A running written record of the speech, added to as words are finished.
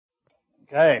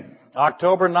Okay,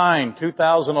 October 9,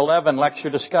 2011, lecture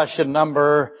discussion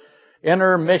number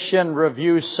Intermission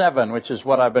Review 7, which is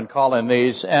what I've been calling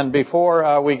these. And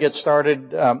before we get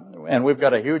started, and we've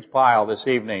got a huge pile this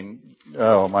evening.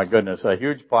 Oh my goodness, a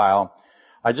huge pile.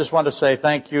 I just want to say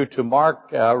thank you to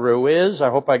Mark Ruiz. I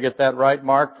hope I get that right,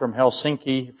 Mark, from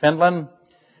Helsinki, Finland,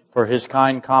 for his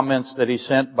kind comments that he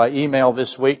sent by email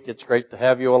this week. It's great to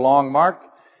have you along, Mark.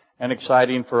 And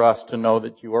exciting for us to know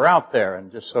that you are out there.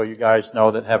 And just so you guys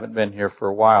know that haven't been here for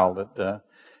a while, that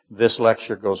this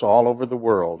lecture goes all over the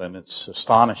world. And it's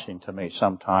astonishing to me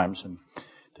sometimes and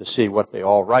to see what they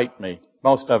all write me.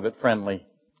 Most of it friendly.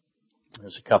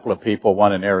 There's a couple of people,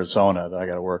 one in Arizona, that I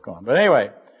got to work on. But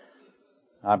anyway,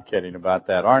 I'm kidding about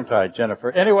that, aren't I,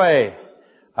 Jennifer? Anyway,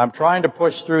 I'm trying to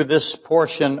push through this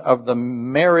portion of the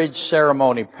marriage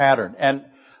ceremony pattern. And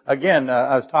again,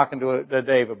 I was talking to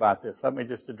Dave about this. Let me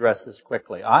just address this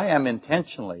quickly. I am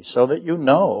intentionally, so that you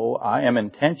know, I am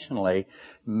intentionally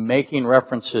making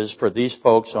references for these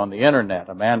folks on the internet.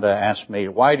 Amanda asked me,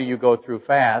 why do you go through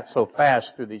so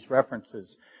fast through these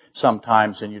references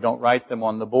sometimes and you don't write them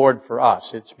on the board for us?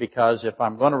 It's because if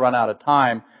I'm going to run out of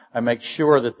time, I make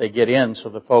sure that they get in so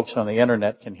the folks on the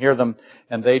internet can hear them.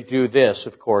 And they do this,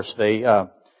 of course. They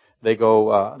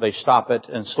stop it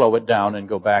and slow it down and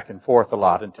go back and forth a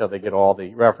lot until they get all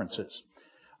the references.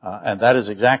 And that is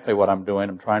exactly what I'm doing.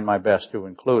 I'm trying my best to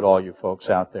include all you folks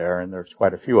out there, and there's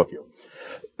quite a few of you.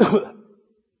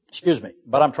 Excuse me.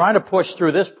 But I'm trying to push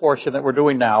through this portion that we're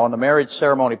doing now on the marriage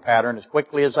ceremony pattern as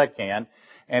quickly as I can.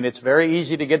 And it's very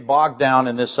easy to get bogged down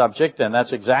in this subject, and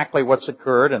that's exactly what's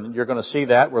occurred, and you're going to see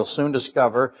that. We'll soon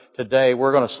discover today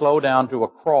we're going to slow down to a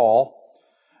crawl.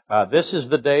 This is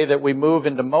the day that we move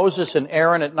into Moses and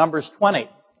Aaron at Numbers 20.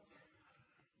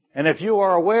 And if you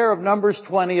are aware of Numbers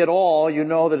 20 at all, you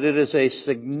know that it is a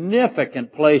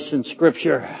significant place in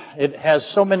Scripture. It has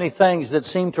so many things that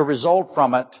seem to result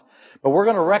from it. But we're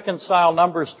going to reconcile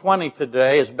Numbers 20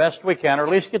 today as best we can, or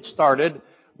at least get started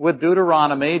with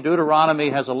Deuteronomy. Deuteronomy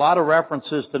has a lot of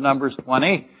references to Numbers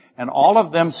 20, and all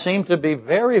of them seem to be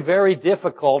very, very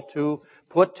difficult to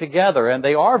put together, and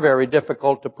they are very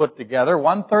difficult to put together.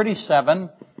 137,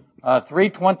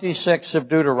 326 of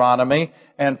Deuteronomy,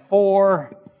 and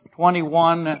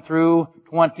 4:21 through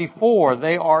 24.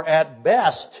 They are at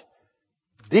best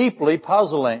deeply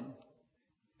puzzling.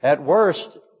 At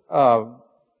worst,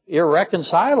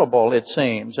 irreconcilable, it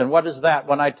seems. And what is that?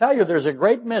 When I tell you there's a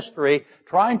great mystery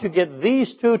trying to get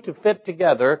these two to fit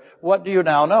together, what do you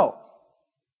now know?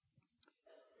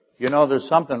 You know there's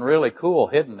something really cool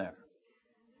hidden there.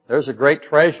 There's a great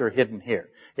treasure hidden here.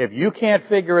 If you can't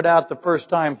figure it out the first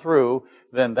time through,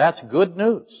 then that's good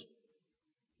news.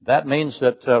 That means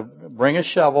that bring a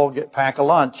shovel, pack a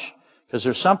lunch, because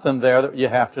there's something there that you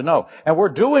have to know. And we're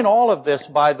doing all of this,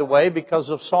 by the way, because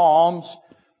of Psalms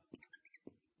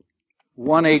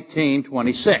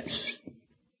 118:26.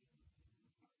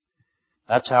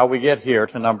 That's how we get here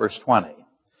to Numbers 20.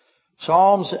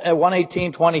 Psalms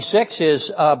 118:26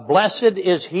 is, blessed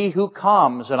is he who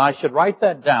comes, and I should write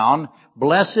that down.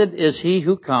 Blessed is he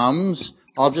who comes.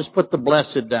 I'll just put the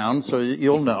blessed down so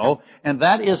you'll know. And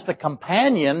that is the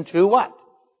companion to what?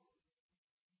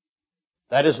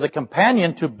 That is the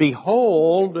companion to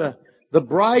behold the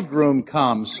bridegroom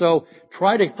comes. So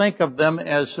try to think of them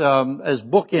as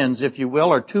bookends, if you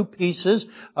will, or two pieces,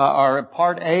 or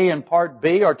part A and part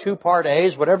B, or two part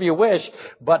A's, whatever you wish.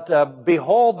 But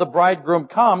behold, the bridegroom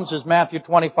comes is Matthew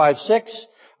 25:6,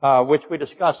 which we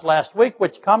discussed last week,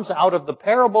 which comes out of the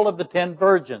parable of the 10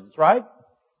 virgins, right?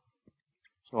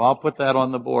 So I'll put that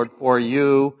on the board for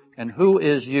you. And who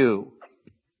is you?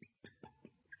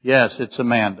 Yes, it's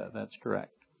Amanda. That's correct.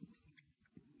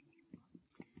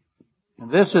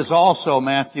 This is also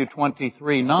Matthew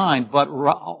 23:9,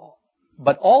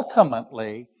 but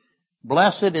ultimately,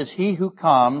 blessed is he who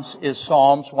comes is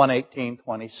Psalms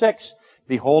 118:26.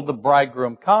 Behold, the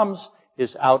bridegroom comes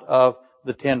is out of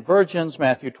the 10 virgins,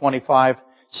 Matthew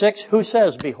 25:6. Who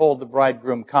says, behold, the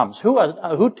bridegroom comes?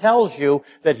 Who tells you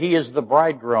that he is the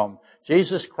bridegroom?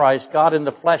 Jesus Christ, God in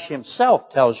the flesh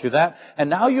himself tells you that. And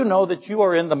now you know that you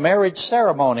are in the marriage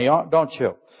ceremony, don't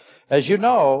you? As you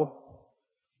know,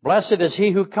 blessed is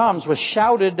he who comes was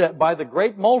shouted by the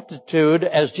great multitude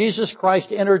as Jesus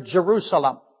Christ entered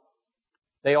Jerusalem.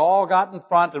 They all got in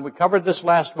front, and we covered this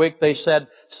last week. They said,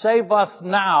 save us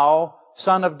now,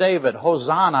 Son of David.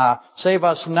 Hosanna, save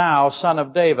us now, Son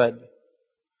of David.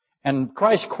 And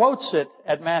Christ quotes it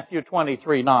at Matthew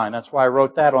 23:9. That's why I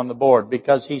wrote that on the board,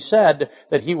 because he said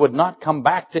that he would not come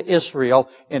back to Israel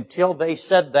until they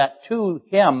said that to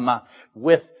him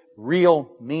with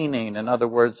real meaning. In other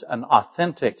words, an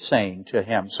authentic saying to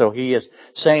him. So he is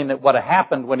saying that what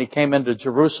happened when he came into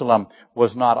Jerusalem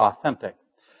was not authentic.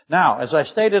 Now, as I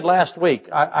stated last week,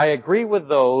 I agree with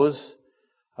those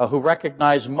who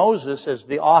recognize Moses as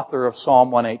the author of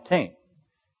Psalm 118.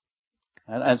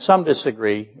 And some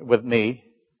disagree with me,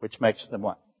 which makes them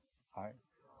what?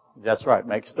 That's right,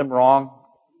 makes them wrong.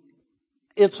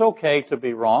 It's okay to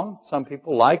be wrong. Some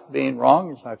people like being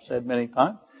wrong, as I've said many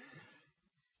times.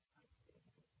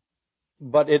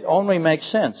 But it only makes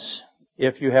sense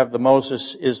if you have the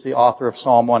Moses is the author of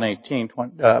Psalm 118,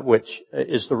 which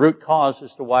is the root cause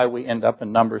as to why we end up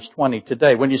in Numbers 20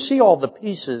 today. When you see all the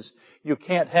pieces, you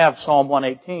can't have Psalm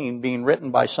 118 being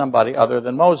written by somebody other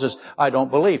than Moses, I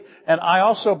don't believe. And I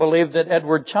also believe that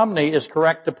Edward Chumney is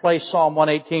correct to place Psalm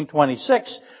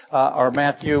 118:26, or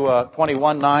Matthew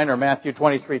 21:9, or Matthew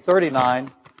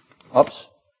 23:39. Oops.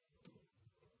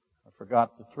 I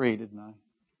forgot the 3, didn't I?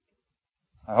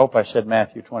 I hope I said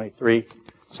Matthew 23.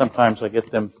 Sometimes I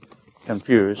get them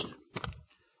confused.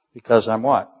 Because I'm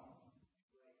what?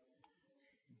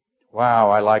 Wow,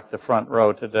 I like the front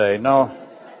row today. No,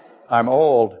 I'm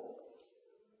old.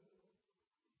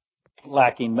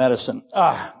 Lacking medicine.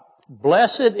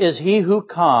 Blessed is he who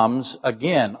comes,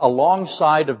 again,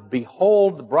 alongside of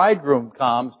behold, the bridegroom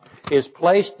comes, is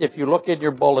placed, if you look in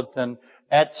your bulletin,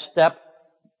 at step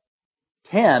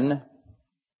 10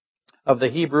 of the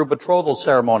Hebrew betrothal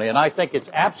ceremony. And I think it's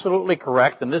absolutely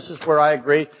correct, and this is where I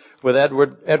agree with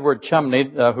Edward Chumney,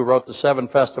 who wrote The 7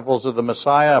 Festivals of the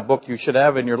Messiah, a book you should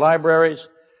have in your libraries.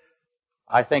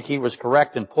 I think he was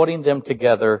correct in putting them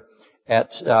together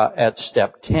at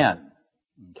step 10.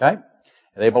 Okay?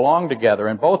 They belong together,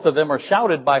 and both of them are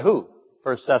shouted by who?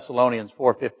 1 Thessalonians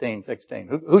 4:15,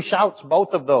 16. Who shouts both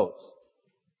of those?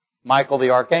 Michael the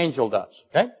archangel does.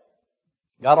 Okay?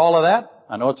 Got all of that?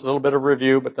 I know it's a little bit of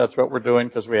review, but that's what we're doing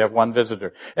because we have one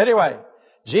visitor. Anyway,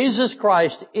 Jesus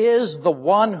Christ is the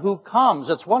one who comes.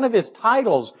 It's one of his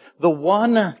titles, the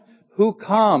one who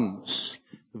comes.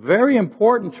 Very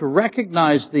important to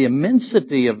recognize the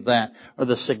immensity of that, or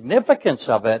the significance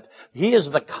of it. He is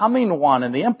the coming one,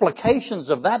 and the implications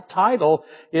of that title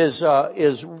is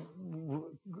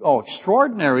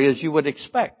extraordinary, as you would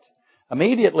expect.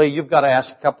 Immediately, you've got to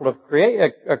ask a couple of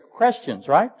questions,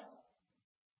 right?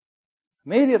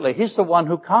 Immediately, he's the one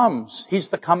who comes. He's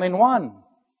the coming one.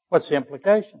 What's the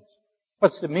implications?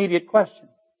 What's the immediate question?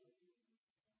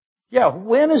 Yeah,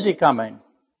 when is he coming?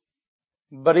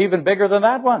 But even bigger than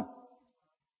that one.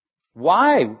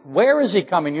 Why? Where is he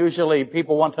coming? Usually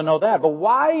people want to know that. But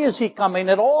why is he coming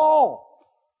at all?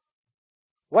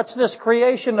 What's this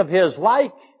creation of his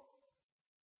like?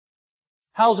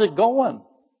 How's it going?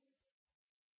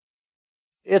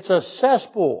 It's a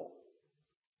cesspool.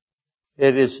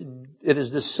 It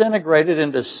is disintegrated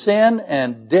into sin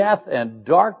and death and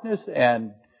darkness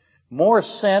and more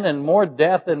sin and more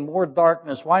death and more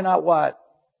darkness. Why not what?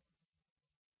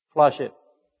 Flush it.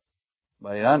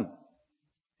 But he doesn't.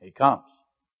 He comes.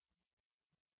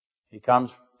 He comes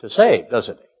to save,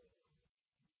 doesn't he?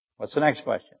 What's the next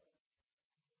question?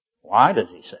 Why does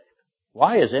he save?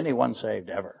 Why is anyone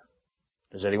saved ever?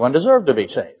 Does anyone deserve to be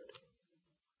saved?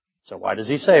 So why does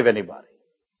he save anybody?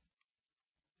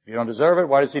 If you don't deserve it,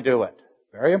 why does he do it?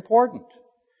 Very important.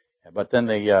 But then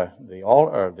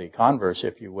the converse,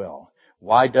 if you will.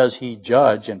 Why does he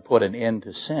judge and put an end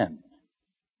to sin?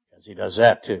 Because he does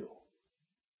that too.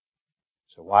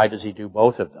 So why does he do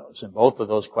both of those? And both of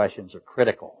those questions are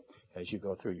critical as you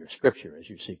go through your scripture, as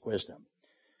you seek wisdom.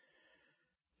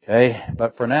 Okay,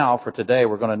 but for now, for today,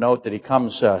 we're going to note that he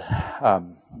comes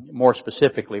more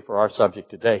specifically for our subject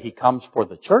today. He comes for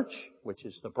the church, which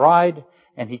is the bride,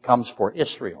 and he comes for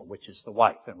Israel, which is the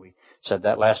wife. And we said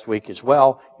that last week as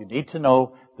well. You need to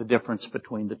know the difference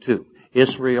between the two.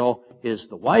 Israel is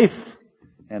the wife,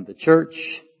 and the church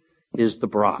is the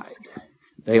bride.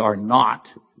 They are not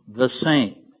the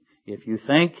same. If you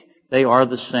think they are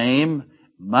the same,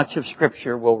 much of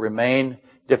Scripture will remain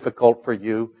difficult for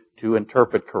you to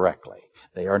interpret correctly.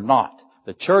 They are not.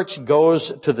 The church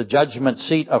goes to the judgment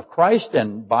seat of Christ,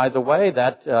 and by the way,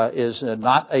 that is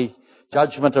not a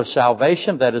judgment of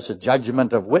salvation. That is a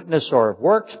judgment of witness or of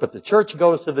works. But the church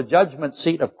goes to the judgment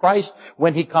seat of Christ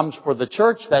when he comes for the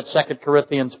church. That's 2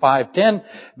 Corinthians 5:10.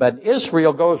 But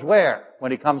Israel goes where?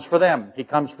 When he comes for them. He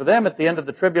comes for them at the end of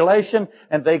the tribulation,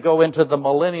 and they go into the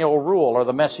millennial rule or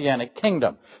the messianic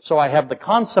kingdom. So I have the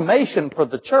consummation for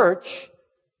the church.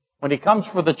 When he comes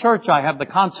for the church, I have the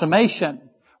consummation.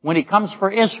 When he comes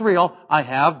for Israel, I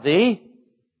have the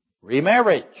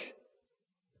remarriage.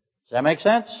 Does that make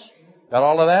sense? Got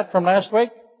all of that from last week?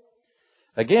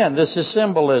 Again, this is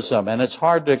symbolism, and it's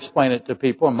hard to explain it to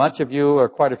people. And much of you, or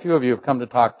quite a few of you, have come to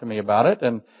talk to me about it,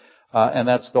 and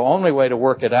that's the only way to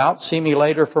work it out. See me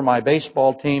later, for my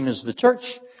baseball team is the church,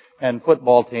 and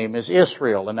football team is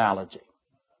Israel analogy.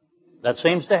 That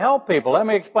seems to help people. Let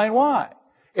me explain why.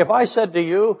 If I said to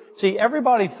you, see,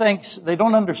 everybody thinks they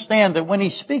don't understand that when he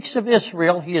speaks of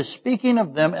Israel, he is speaking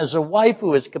of them as a wife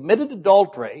who has committed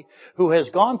adultery, who has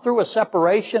gone through a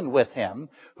separation with him,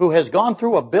 who has gone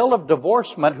through a bill of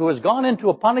divorcement, who has gone into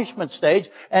a punishment stage,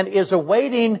 and is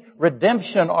awaiting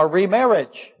redemption or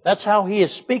remarriage. That's how he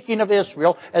is speaking of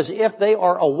Israel, as if they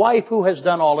are a wife who has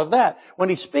done all of that. When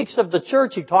he speaks of the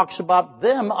church, he talks about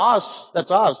them, us,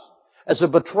 that's us, as a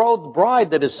betrothed bride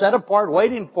that is set apart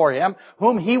waiting for him,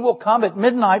 whom he will come at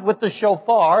midnight with the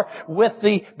shofar, with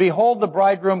the, behold, the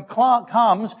bridegroom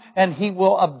comes, and he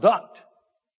will abduct.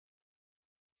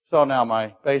 So now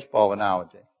my baseball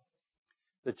analogy.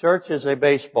 The church is a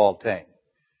baseball team.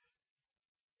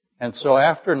 And so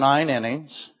after 9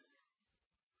 innings,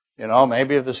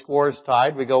 maybe if the score's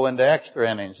tied, we go into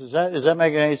extra innings. Is that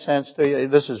making any sense to you?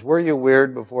 This is, were you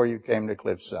weird before you came to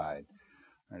Cliffside?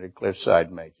 Or did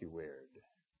Cliffside make you weird?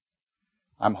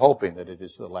 I'm hoping that it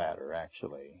is the latter,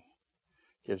 actually.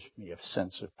 Gives me a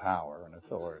sense of power and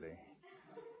authority.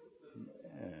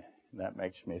 That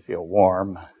makes me feel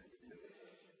warm.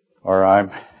 Or I'm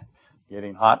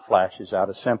getting hot flashes out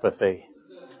of sympathy.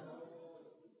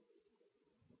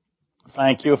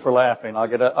 Thank you for laughing. I'll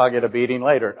get a beating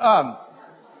later.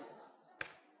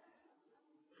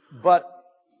 But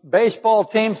baseball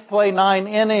teams play 9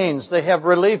 innings. They have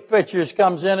relief pitchers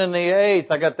comes in the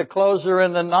 8th. I got the closer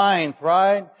in the 9th,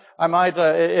 right? I might,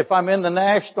 if I'm in the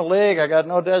National League, I got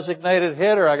no designated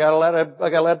hitter. I gotta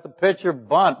let the pitcher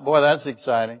bunt. Boy, that's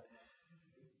exciting.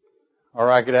 Or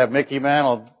I could have Mickey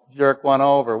Mantle jerk one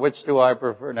over. Which do I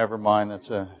prefer? Never mind.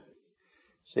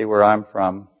 See where I'm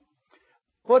from.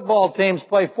 Football teams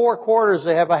play 4 quarters.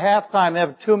 They have a halftime. They have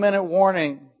a 2-minute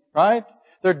warning, right?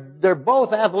 They're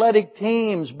both athletic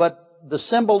teams, but the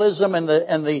symbolism and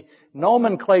the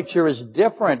nomenclature is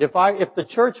different. If the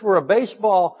church were a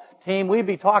baseball team, we'd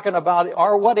be talking about,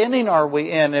 what inning are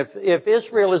we in? If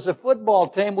Israel is a football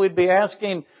team, we'd be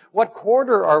asking, what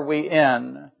quarter are we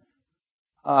in?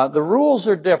 The rules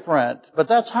are different, but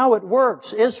that's how it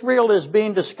works. Israel is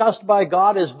being discussed by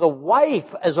God as a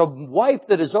wife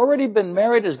that has already been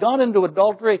married, has gone into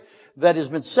adultery, that has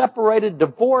been separated,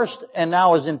 divorced, and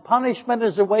now is in punishment,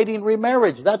 is awaiting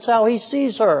remarriage. That's how he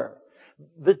sees her.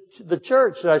 The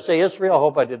church, did I say Israel? I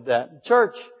hope I did that. The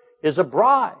church is a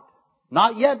bride,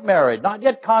 not yet married, not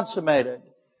yet consummated.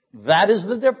 That is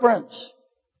the difference.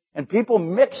 And people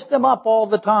mix them up all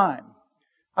the time.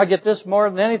 I get this more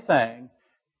than anything.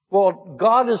 Well,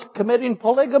 God is committing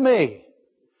polygamy.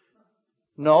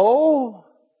 No.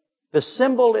 The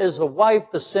symbol is a wife.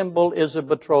 The symbol is a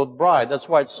betrothed bride. That's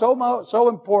why it's so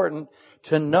important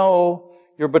to know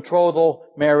your betrothal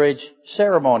marriage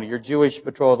ceremony, your Jewish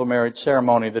betrothal marriage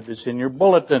ceremony that is in your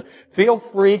bulletin. Feel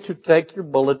free to take your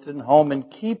bulletin home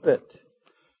and keep it.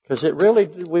 Because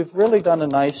we've really done a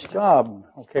nice job.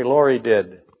 Okay, Lori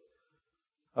did.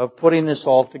 Of putting this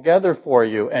all together for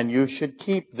you. And you should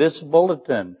keep this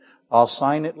bulletin. I'll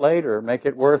sign it later. Make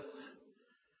it worth,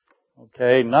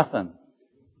 nothing.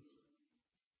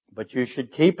 But you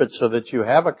should keep it so that you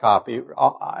have a copy.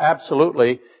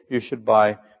 Absolutely, you should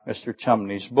buy Mr.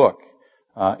 Chumney's book.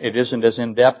 It isn't as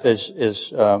in-depth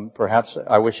as perhaps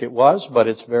I wish it was, but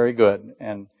it's very good.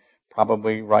 And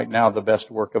probably right now the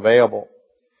best work available.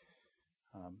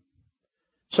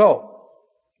 So,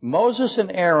 Moses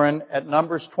and Aaron at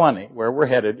Numbers 20, where we're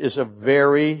headed, is a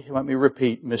very, let me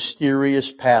repeat,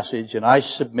 mysterious passage, and I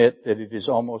submit that it is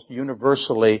almost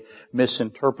universally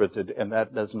misinterpreted, and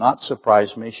that does not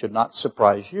surprise me, should not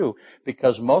surprise you,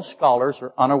 because most scholars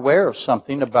are unaware of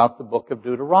something about the book of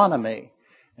Deuteronomy.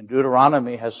 And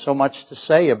Deuteronomy has so much to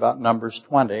say about Numbers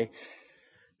 20.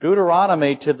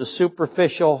 Deuteronomy, to the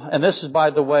superficial, and this is,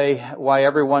 by the way, why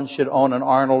everyone should own an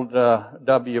Arnold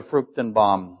W.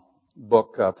 Fruchtenbaum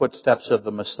book, Footsteps of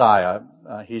the Messiah.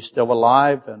 He's still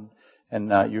alive,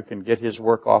 and you can get his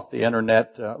work off the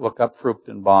internet. Look up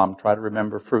Fruchtenbaum. Try to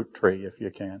remember fruit tree if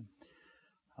you can.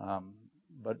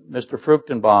 But Mr.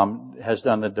 Fruchtenbaum has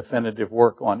done the definitive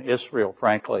work on Israel,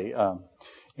 frankly,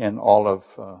 in all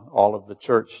of the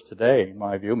church today, in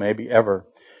my view, maybe ever.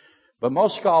 But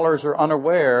most scholars are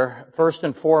unaware, first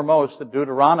and foremost, that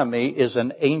Deuteronomy is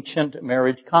an ancient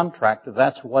marriage contract.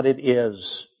 That's what it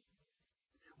is.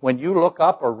 When you look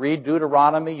up or read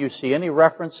Deuteronomy, you see any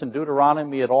reference in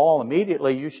Deuteronomy at all,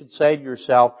 immediately you should say to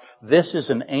yourself, this is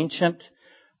an ancient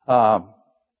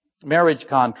marriage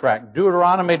contract.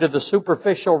 Deuteronomy to the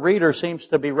superficial reader seems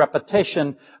to be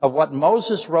repetition of what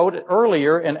Moses wrote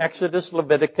earlier in Exodus,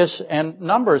 Leviticus, and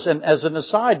Numbers. And as an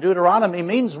aside, Deuteronomy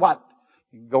means what?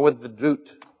 You can go with the Deut.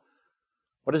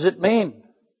 What does it mean?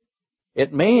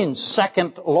 It means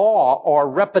second law or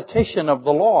repetition of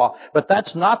the law. But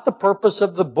that's not the purpose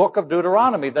of the book of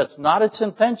Deuteronomy. That's not its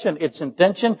intention. Its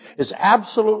intention is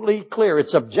absolutely clear.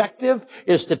 Its objective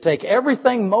is to take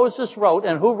everything Moses wrote.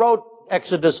 And who wrote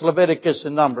Exodus, Leviticus,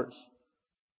 and Numbers?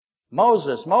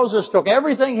 Moses. Moses took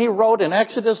everything he wrote in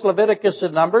Exodus, Leviticus,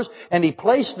 and Numbers, and he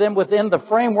placed them within the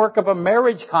framework of a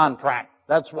marriage contract.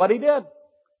 That's what he did.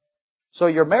 So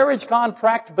your marriage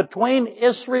contract between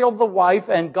Israel, the wife,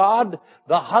 and God,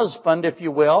 the husband, if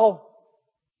you will,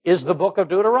 is the book of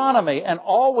Deuteronomy. And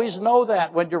always know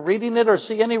that when you're reading it or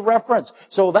see any reference.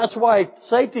 So that's why I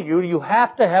say to you, you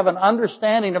have to have an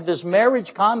understanding of this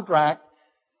marriage contract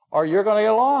or you're going to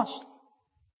get lost.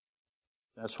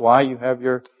 That's why you have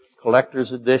your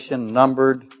collector's edition,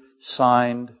 numbered,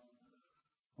 signed.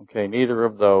 Okay, neither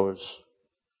of those.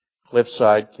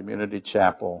 Cliffside Community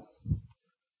Chapel.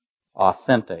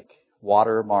 Authentic,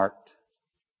 watermarked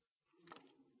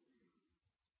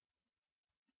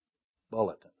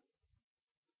bulletin.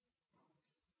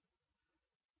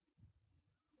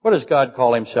 What does God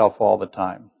call Himself all the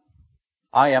time?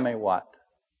 I am a what?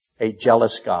 A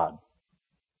jealous God.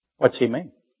 What's He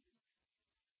mean?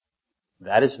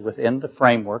 That is within the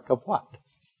framework of what?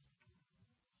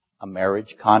 A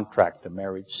marriage contract, a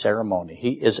marriage ceremony.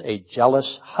 He is a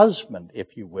jealous husband,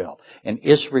 if you will. And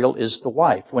Israel is the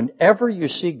wife. Whenever you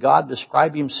see God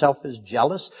describe Himself as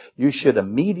jealous, you should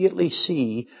immediately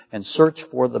see and search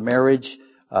for the marriage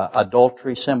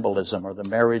adultery symbolism or the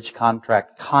marriage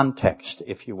contract context,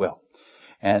 if you will.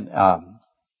 And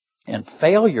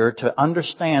failure to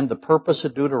understand the purpose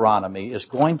of Deuteronomy is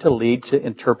going to lead to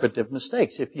interpretive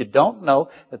mistakes. If you don't know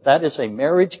that that is a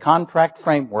marriage contract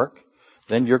framework,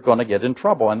 then you're going to get in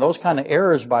trouble. And those kind of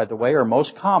errors, by the way, are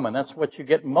most common. That's what you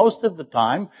get most of the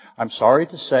time, I'm sorry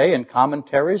to say, in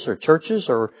commentaries or churches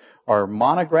or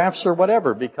monographs or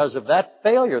whatever, because of that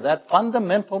failure, that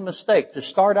fundamental mistake. To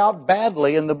start out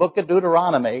badly in the book of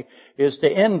Deuteronomy is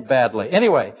to end badly.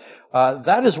 Anyway,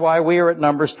 that is why we are at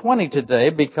Numbers 20 today,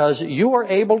 because you are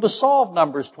able to solve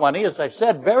Numbers 20. As I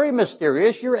said, very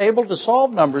mysterious. You're able to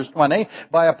solve Numbers 20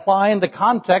 by applying the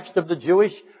context of the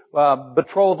Jewish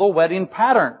betrothal wedding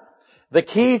pattern. The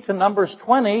key to Numbers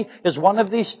 20 is one of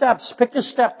these steps. Pick a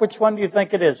step. Which one do you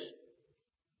think it is?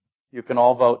 You can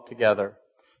all vote together.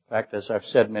 In fact, as I've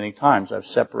said many times, I've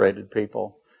separated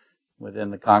people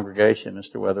within the congregation as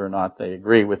to whether or not they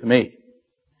agree with me.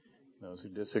 Those who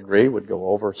disagree would go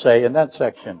over, say, in that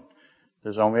section.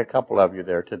 There's only a couple of you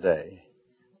there today.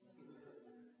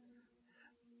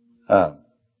 But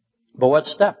what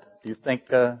step do you think...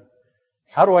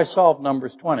 How do I solve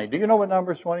Numbers 20? Do you know what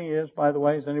Numbers 20 is, by the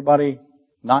way? Does anybody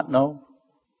not know?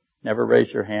 Never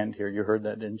raised your hand here. You heard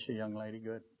that, didn't you, young lady?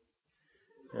 Good.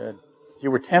 Good.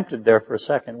 You were tempted there for a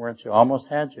second, weren't you? Almost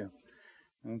had you.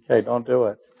 Okay, don't do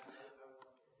it.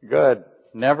 Good.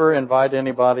 Never invite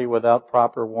anybody without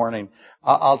proper warning.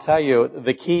 I'll tell you,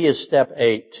 the key is step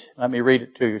 8. Let me read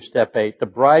it to you, step 8. The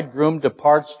bridegroom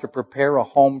departs to prepare a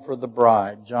home for the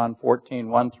bride. John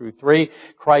 14:1-3.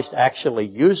 Christ actually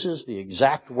uses the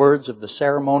exact words of the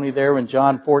ceremony there in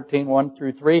John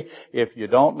 14:1-3. If you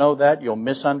don't know that, you'll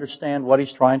misunderstand what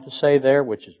He's trying to say there,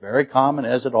 which is very common,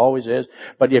 as it always is.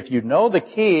 But if you know the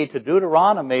key to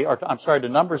to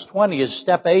Numbers 20 is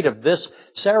step 8 of this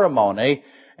ceremony,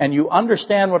 and you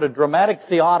understand what a dramatic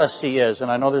theodicy is,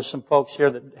 and I know there's some folks here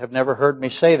that have never heard me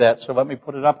say that, so let me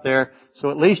put it up there,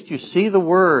 so at least you see the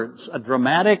words, a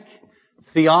dramatic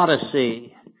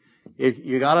theodicy.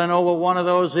 You got to know what one of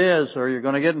those is, or you're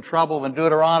going to get in trouble in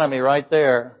Deuteronomy right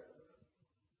there.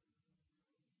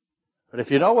 But if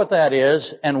you know what that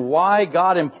is, and why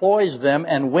God employs them,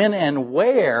 and when and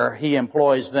where He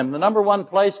employs them, the number one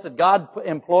place that God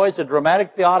employs a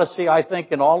dramatic theodicy, I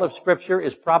think, in all of Scripture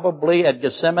is probably at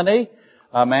Gethsemane,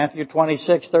 Matthew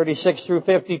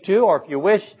 26:36-52, or if you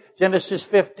wish, Genesis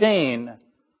 15,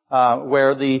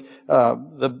 where the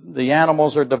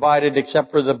animals are divided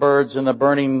except for the birds, and the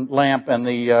burning lamp and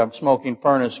the smoking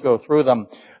furnace go through them.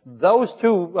 Those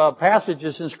two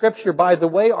passages in Scripture, by the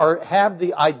way, have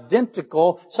the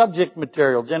identical subject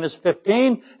material. Genesis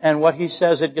 15 and what He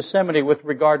says at Gethsemane with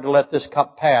regard to let this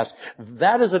cup pass.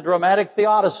 That is a dramatic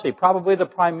theodicy, probably the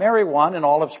primary one in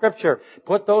all of Scripture.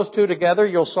 Put those two together,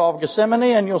 you'll solve Gethsemane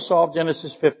and you'll solve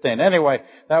Genesis 15. Anyway,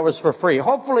 that was for free.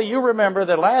 Hopefully you remember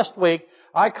that last week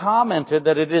I commented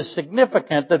that it is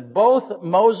significant that both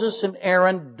Moses and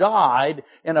Aaron died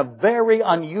in a very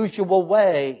unusual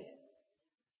way.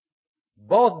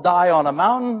 Both die on a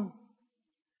mountain.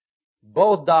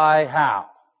 Both die how?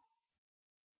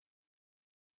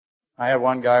 I had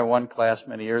one guy in one class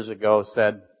many years ago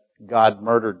said, God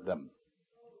murdered them.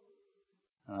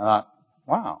 And I thought,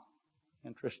 wow,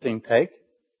 interesting take.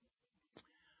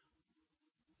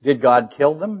 Did God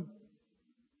kill them?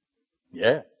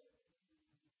 Yes.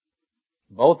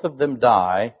 Both of them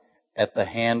die at the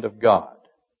hand of God.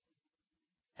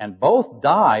 And both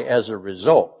die as a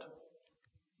result.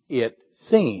 It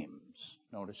seems,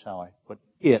 notice how I put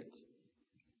it,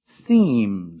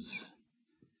 seems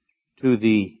to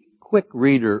the quick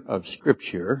reader of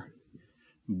Scripture,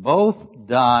 both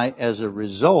die as a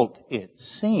result, it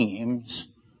seems,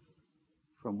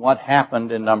 from what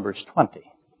happened in Numbers 20.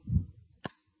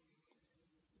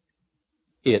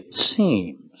 It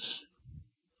seems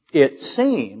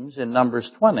in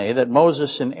Numbers 20 that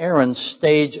Moses and Aaron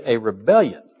stage a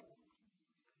rebellion.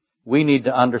 We need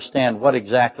to understand what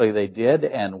exactly they did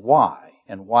and why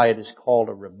it is called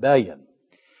a rebellion.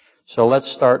 So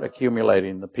let's start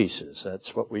accumulating the pieces.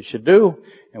 That's what we should do,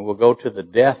 and we'll go to the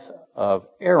death of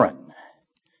Aaron.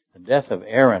 The death of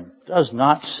Aaron does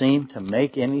not seem to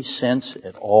make any sense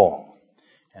at all.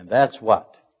 And that's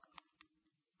what?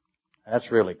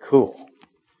 That's really cool.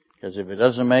 Because if it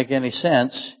doesn't make any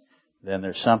sense, then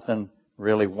there's something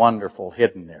really wonderful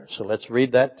hidden there. So let's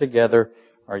read that together,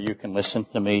 or you can listen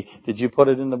to me. Did you put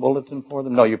it in the bulletin for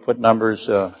them? No, you put Numbers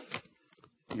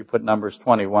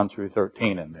 21 through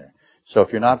 13 in there. So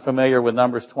if you're not familiar with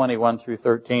Numbers 21 through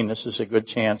 13, this is a good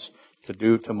chance to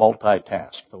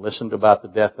multitask, to listen to about the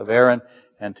death of Aaron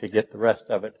and to get the rest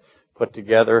of it put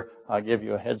together. I'll give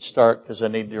you a head start because I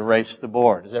need to erase the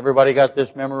board. Has everybody got this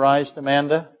memorized,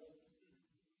 Amanda?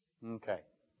 Okay.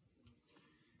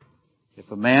 If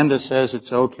Amanda says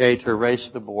it's okay to erase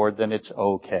the board, then it's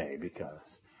okay, because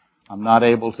I'm not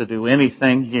able to do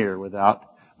anything here without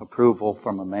approval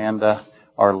from Amanda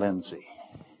or Lindsay.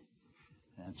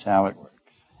 That's how it works.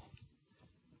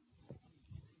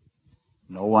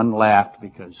 No one laughed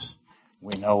because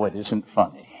we know it isn't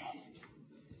funny.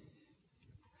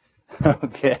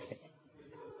 Okay.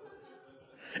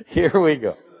 Here we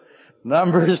go.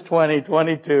 Numbers 20,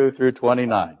 22 through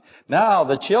 29. Now,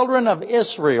 the children of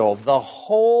Israel, the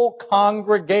whole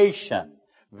congregation,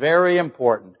 very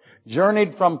important,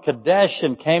 journeyed from Kadesh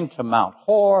and came to Mount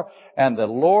Hor, and the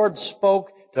Lord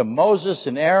spoke to Moses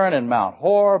and Aaron in Mount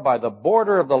Hor by the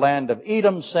border of the land of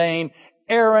Edom, saying,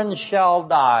 Aaron shall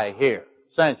die here,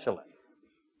 essentially.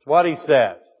 That's what he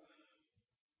says.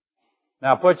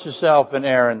 Now put yourself in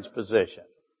Aaron's position.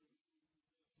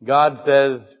 God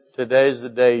says, today's the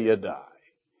day you die.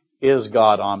 Is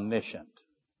God omniscient?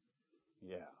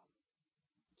 Yeah.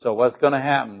 So what's going to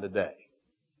happen today?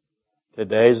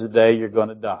 Today's the day you're going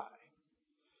to die.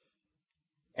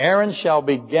 Aaron shall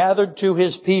be gathered to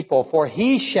his people, for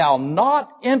he shall not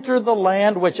enter the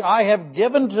land which I have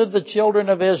given to the children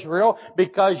of Israel,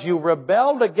 because you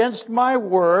rebelled against my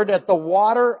word at the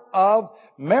water of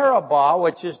Meribah,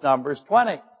 which is Numbers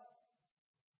 20.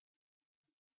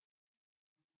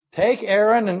 Take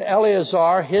Aaron and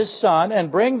Eleazar, his son,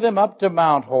 and bring them up to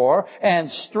Mount Hor, and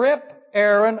strip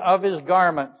Aaron of his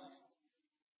garments.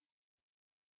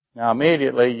 Now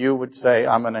immediately you would say,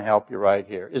 I'm going to help you right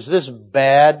here. Is this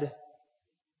bad?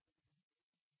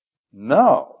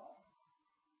 No.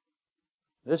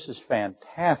 This is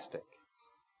fantastic.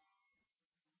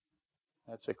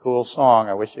 That's a cool song.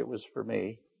 I wish it was for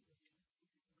me.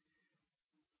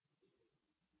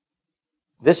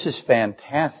 This is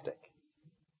fantastic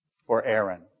for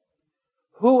Aaron.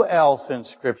 Who else in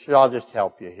Scripture, I'll just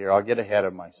help you here, I'll get ahead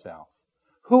of myself.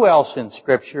 Who else in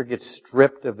Scripture gets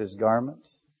stripped of his garments?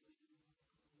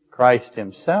 Christ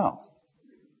himself.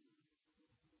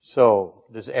 So,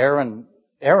 does Aaron,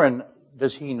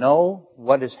 does he know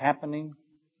what is happening?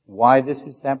 Why this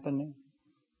is happening?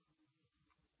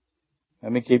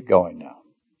 Let me keep going now.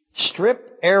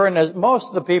 Strip Aaron, as most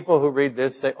of the people who read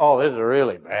this say, oh, this is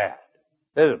really bad.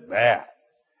 This is bad.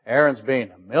 Aaron's being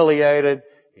humiliated.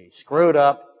 He screwed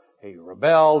up. He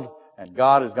rebelled. And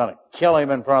God is going to kill him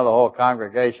in front of the whole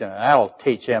congregation, and that'll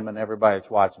teach him and everybody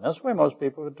that's watching. That's the way most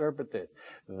people interpret this.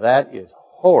 That is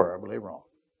horribly wrong.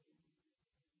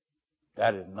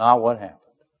 That is not what happened.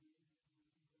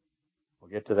 We'll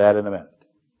get to that in a minute.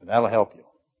 But that'll help you.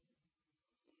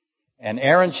 And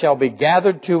Aaron shall be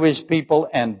gathered to his people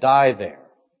and die there.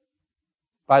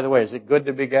 By the way, is it good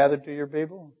to be gathered to your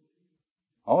people?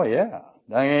 Oh yeah.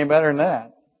 Nothing any better than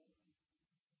that.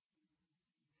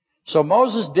 So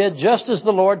Moses did just as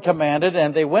the Lord commanded,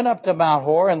 and they went up to Mount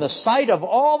Hor in the sight of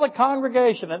all the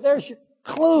congregation. And there's your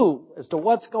clue as to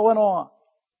what's going on.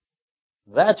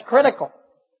 That's critical.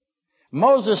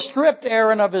 Moses stripped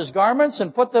Aaron of his garments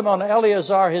and put them on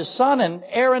Eleazar his son, and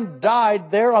Aaron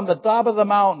died there on the top of the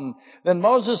mountain. Then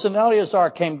Moses and Eleazar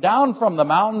came down from the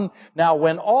mountain. Now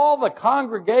when all the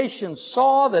congregation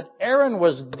saw that Aaron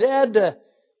was dead,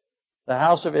 the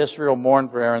house of Israel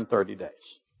mourned for Aaron 30 days.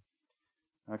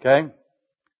 Okay?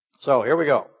 So here we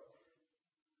go.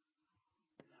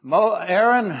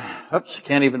 Aaron,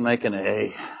 can't even make an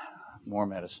A. More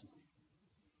medicine.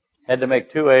 Had to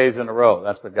make 2 A's in a row.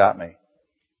 That's what got me.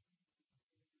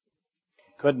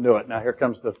 Couldn't do it. Now here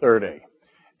comes the third A.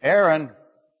 Aaron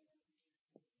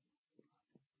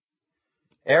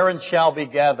shall be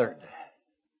gathered.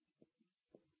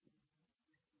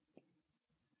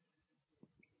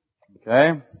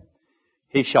 Okay?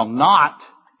 He shall not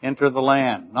enter the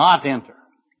land. Not enter.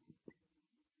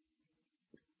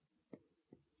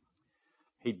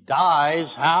 He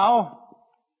dies how?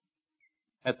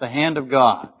 At the hand of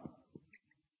God.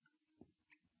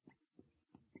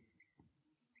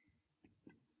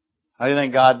 How do you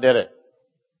think God did it?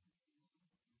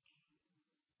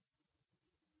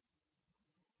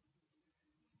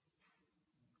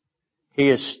 He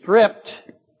is stripped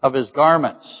of his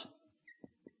garments.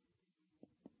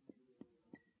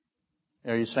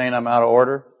 Are you saying I'm out of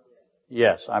order?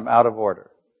 Yes, I'm out of order.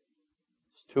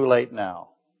 It's too late now.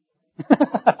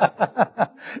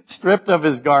 Stripped of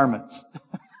his garments.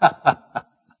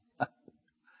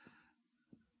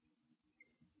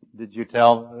 Did you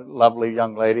tell the lovely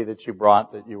young lady that you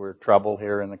brought that you were trouble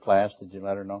here in the class? Did you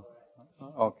let her know?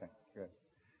 Okay, good.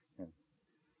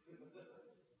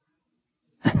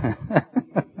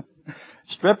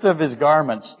 Stripped of his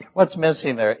garments. What's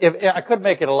missing there? I could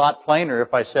make it a lot plainer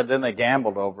if I said then they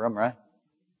gambled over him, right?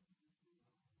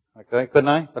 Okay, couldn't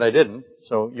I? But I didn't.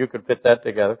 So you could fit that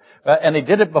together. And he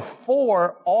did it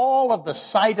before all of the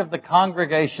sight of the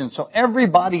congregation. So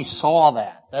everybody saw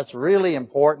that. That's really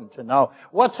important to know.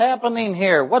 What's happening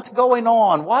here? What's going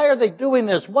on? Why are they doing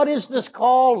this? What is this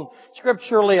called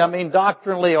scripturally?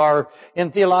 Doctrinally or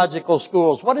in theological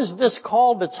schools. What is this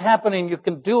called that's happening? You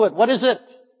can do it. What is it?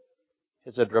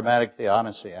 It's a dramatic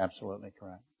theodicy. Absolutely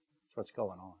correct. That's what's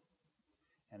going on.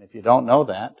 And if you don't know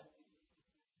that,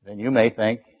 then you may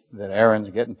think that Aaron's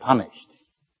getting punished.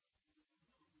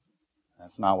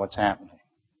 That's not what's happening.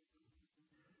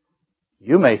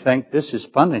 You may think this is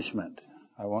punishment.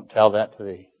 I won't tell that to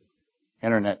the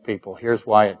internet people. Here's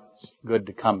why it's good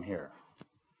to come here.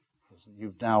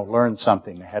 You've now learned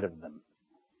something ahead of them.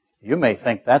 You may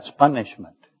think that's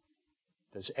punishment.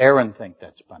 Does Aaron think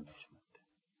that's punishment?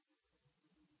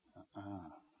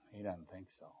 He doesn't think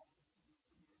so.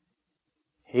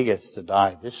 He gets to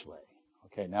die this way.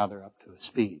 Okay, now they're up to a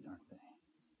speed, aren't they?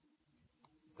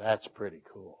 That's pretty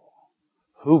cool.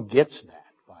 Who gets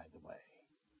that, by the way?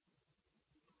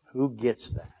 Who gets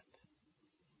that?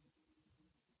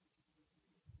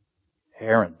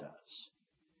 Aaron does.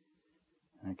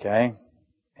 Okay?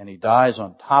 And he dies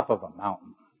on top of a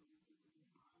mountain.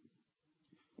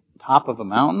 Top of a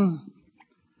mountain.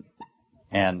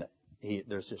 And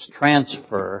there's this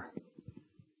transfer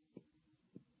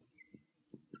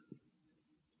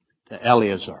to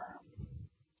Eleazar.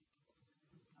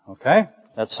 Okay?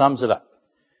 That sums it up.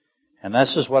 And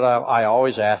this is what I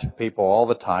always ask people all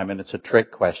the time, and it's a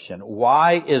trick question.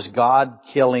 Why is God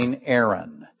killing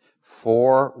Aaron?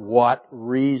 For what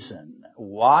reason?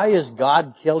 Why is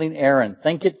God killing Aaron?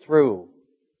 Think it through.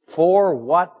 For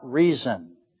what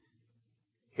reason?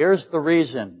 Here's the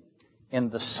reason. In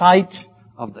the sight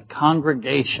of the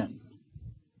congregation.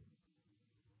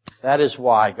 That is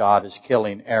why God is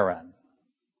killing Aaron.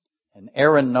 And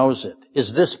Aaron knows it.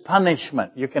 Is this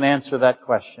punishment? You can answer that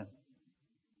question.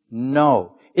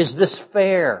 No. Is this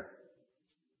fair?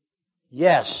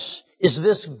 Yes. Is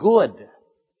this good?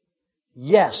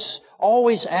 Yes.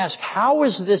 Always ask, how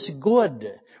is this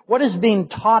good? What is being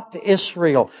taught to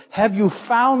Israel? Have you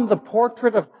found the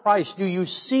portrait of Christ? Do you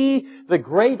see the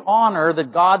great honor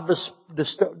that God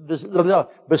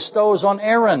bestows on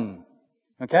Aaron?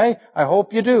 Okay? I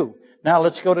hope you do. Now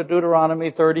let's go to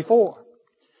Deuteronomy 34.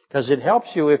 Because it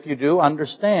helps you, if you do,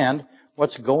 understand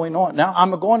what's going on. Now,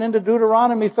 I'm going into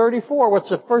Deuteronomy 34. What's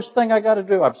the first thing I got to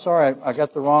do? I'm sorry, I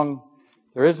got the wrong.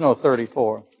 There is no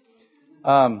 34.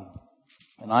 And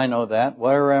I know that.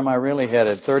 Where am I really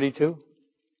headed? 32?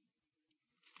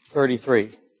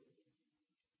 33.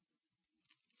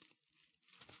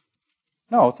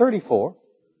 No, 34.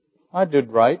 I did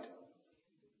right.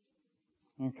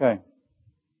 Okay.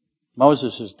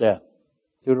 Moses' death.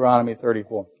 Deuteronomy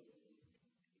 34.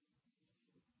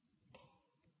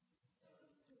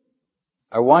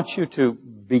 I want you to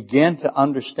begin to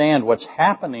understand what's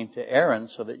happening to Aaron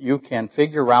so that you can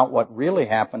figure out what really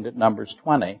happened at Numbers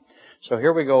 20. So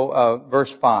here we go,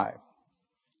 verse 5.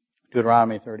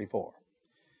 Deuteronomy 34.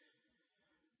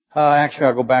 Actually,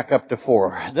 I'll go back up to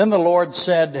 4. Then the Lord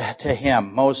said to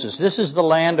him, Moses, this is the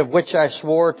land of which I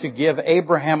swore to give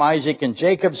Abraham, Isaac, and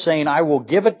Jacob, saying, I will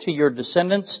give it to your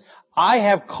descendants. I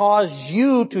have caused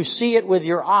you to see it with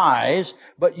your eyes,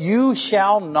 but you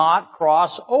shall not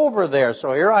cross over there.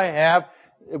 So here I have,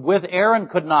 with Aaron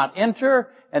could not enter,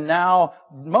 and now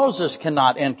Moses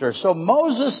cannot enter. So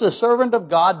Moses, the servant of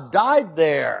God, died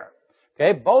there.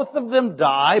 Okay, both of them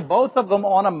die, both of them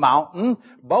on a mountain,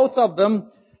 both of them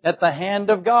at the hand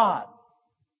of God.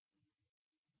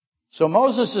 So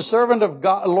Moses, the servant of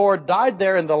God, Lord, died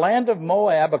there in the land of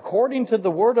Moab according to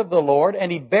the word of the Lord, and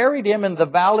he buried him in the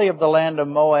valley of the land of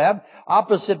Moab,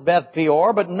 opposite Beth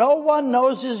Peor, but no one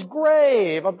knows his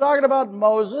grave. I'm talking about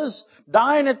Moses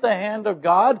dying at the hand of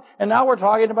God, and now we're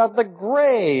talking about the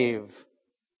grave.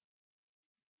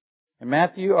 And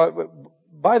Matthew,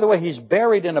 by the way, he's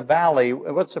buried in a valley.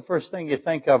 What's the first thing you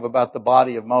think of about the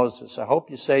body of Moses? I hope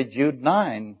you say Jude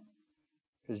 9.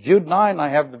 Because Jude 9, I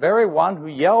have the very one who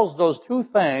yells those two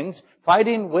things,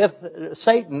 fighting with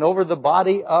Satan over the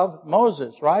body of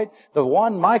Moses, right? The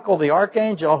one, Michael the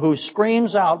archangel, who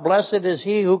screams out, blessed is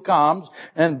he who comes,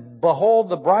 and behold,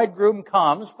 the bridegroom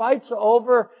comes, fights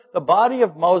over the body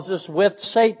of Moses with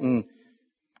Satan.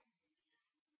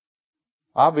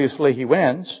 Obviously he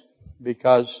wins,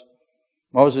 because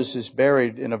Moses is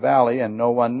buried in a valley and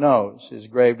no one knows his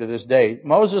grave to this day.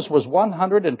 Moses was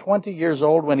 120 years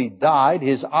old when he died.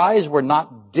 His eyes were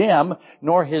not dim,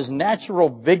 nor his natural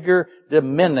vigor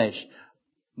diminished.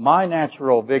 My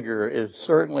natural vigor is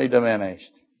certainly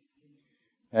diminished.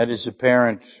 That is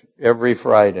apparent every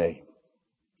Friday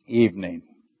evening.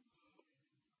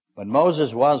 But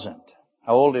Moses wasn't.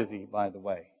 How old is he, by the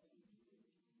way?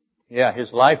 Yeah,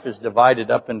 his life is divided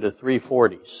up into 3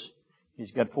 40s. He's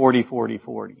got 40, 40,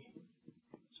 40.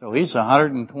 So he's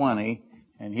 120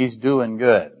 and he's doing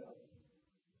good.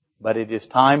 But it is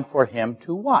time for him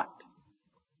to what?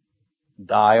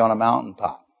 Die on a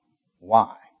mountaintop.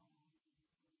 Why?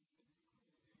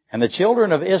 And the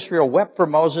children of Israel wept for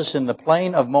Moses in the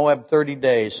plain of Moab 30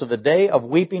 days. So the day of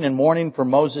weeping and mourning for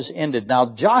Moses ended.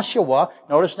 Now Joshua,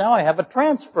 notice now I have a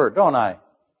transfer, don't I?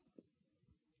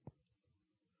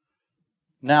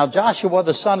 Now Joshua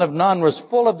the son of Nun was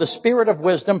full of the spirit of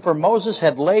wisdom, for Moses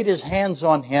had laid his hands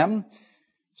on him.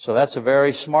 So that's a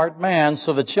very smart man.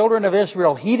 So the children of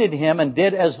Israel heeded him and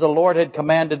did as the Lord had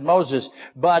commanded Moses.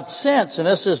 But since, and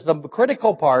this is the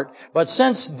critical part, but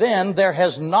since then there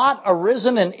has not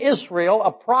arisen in Israel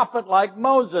a prophet like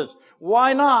Moses.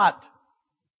 Why not?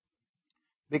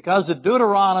 Because of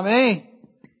Deuteronomy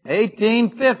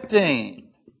 18:15,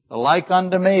 the like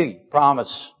unto me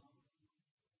promise.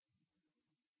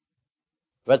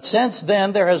 But since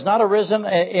then there has not arisen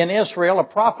in Israel a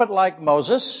prophet like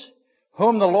Moses,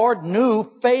 whom the Lord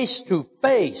knew face to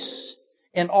face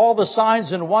in all the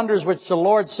signs and wonders which the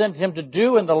Lord sent him to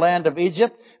do in the land of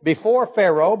Egypt, before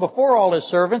Pharaoh, before all his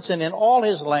servants, and in all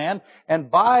his land,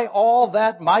 and by all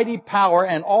that mighty power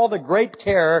and all the great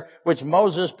terror which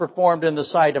Moses performed in the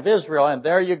sight of Israel. And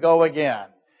there you go again.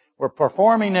 We're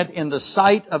performing it in the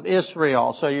sight of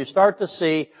Israel. So you start to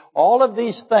see all of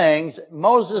these things.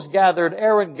 Moses gathered,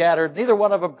 Aaron gathered, neither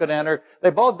one of them could enter. They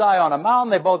both die on a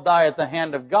mountain, they both die at the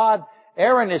hand of God.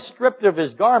 Aaron is stripped of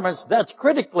his garments. That's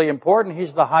critically important.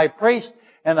 He's the high priest,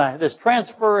 and this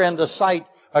transfer in the sight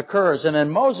occurs. And then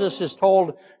Moses is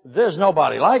told, there's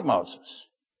nobody like Moses.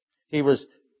 He was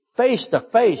face to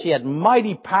face. He had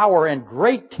mighty power, and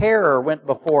great terror went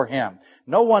before him.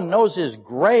 No one knows his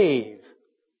grave.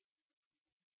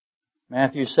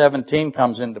 Matthew 17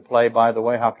 comes into play, by the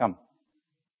way. How come?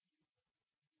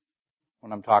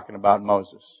 When I'm talking about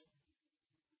Moses.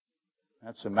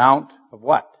 That's the Mount of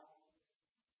what?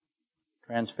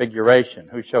 Transfiguration.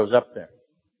 Who shows up there?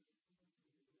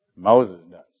 Moses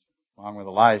does, along with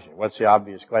Elijah. What's the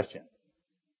obvious question?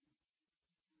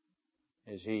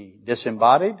 Is he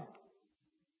disembodied?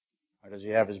 Or does he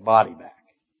have his body back?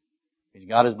 If he's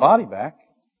got his body back,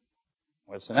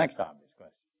 what's the next obvious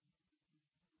question?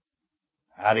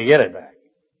 How do you get it back?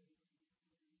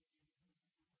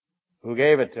 Who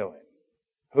gave it to him?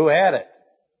 Who had it?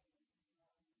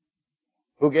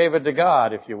 Who gave it to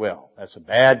God, if you will? That's a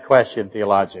bad question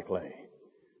theologically.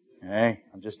 Okay?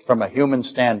 Just from a human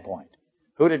standpoint.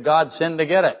 Who did God send to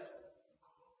get it?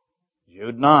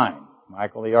 Jude 9.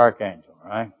 Michael the archangel,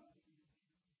 right?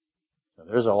 So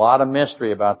there's a lot of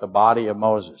mystery about the body of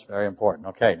Moses. Very important.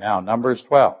 Okay, now Numbers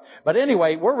 12. But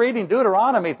anyway, we're reading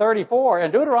Deuteronomy 34,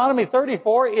 and Deuteronomy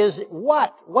 34 is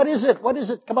what? What is it? What is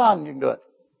it? Come on, you can do it.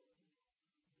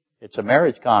 It's a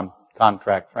marriage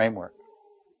contract framework.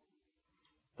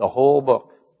 The whole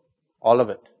book. All of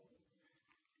it.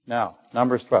 Now,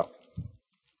 Numbers 12.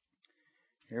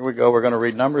 Here we go. We're going to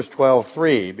read Numbers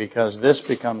 12:3 because this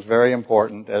becomes very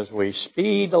important as we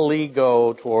speedily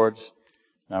go towards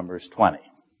Numbers 20.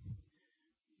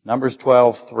 Numbers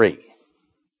 12:3.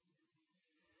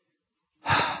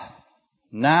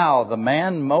 Now the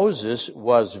man Moses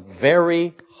was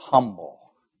very humble.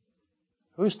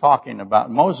 Who's talking about?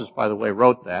 Moses, by the way,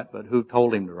 wrote that, but who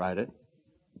told him to write it?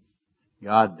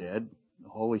 God did. The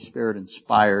Holy Spirit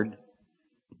inspired.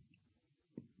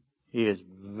 He is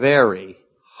very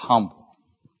humble.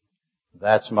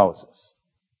 That's Moses.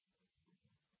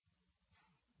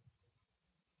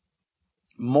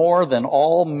 More than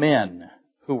all men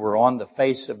who were on the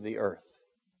face of the earth.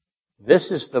 This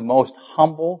is the most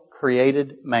humble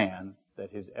created man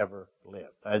that has ever lived.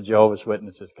 I had Jehovah's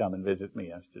Witnesses come and visit me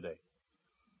yesterday.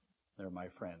 They're my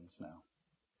friends now.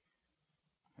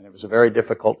 And it was a very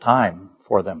difficult time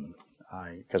for them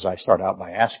because I start out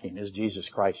by asking, is Jesus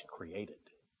Christ created?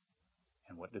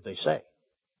 And what did they say?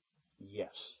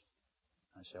 Yes.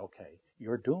 I say, okay,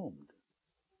 you're doomed.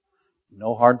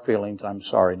 No hard feelings. I'm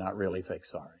sorry, not really fake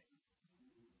sorry.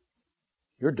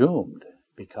 You're doomed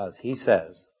because he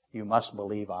says, you must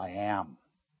believe I am.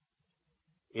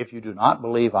 If you do not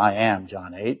believe I am,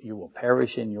 John 8, you will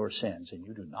perish in your sins, and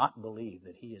you do not believe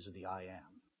that he is the I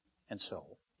am. And so,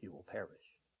 you will perish.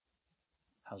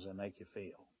 How does that make you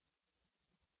feel?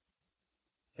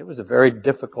 It was a very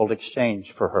difficult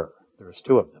exchange for her. There was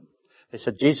two of them. They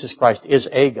said, Jesus Christ is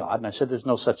a God. And I said, there's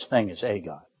no such thing as a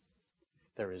God.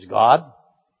 There is God.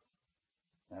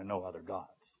 There are no other gods.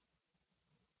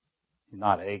 He's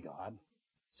not a God.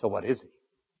 So what is he?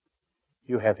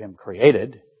 You have him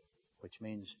created, which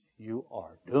means you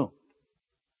are doomed.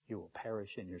 You will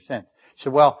perish in your sins. She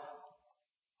said, well,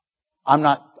 I'm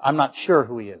not sure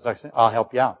who he is. I said, I'll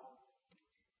help you out.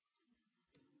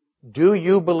 Do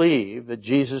you believe that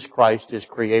Jesus Christ is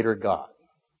Creator God?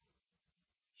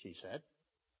 She said,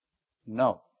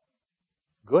 no.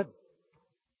 Good.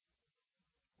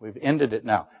 We've ended it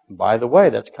now. And by the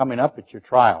way, that's coming up at your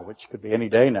trial, which could be any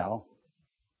day now.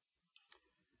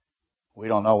 We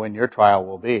don't know when your trial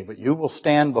will be, but you will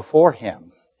stand before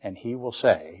him and he will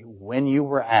say, when you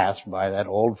were asked by that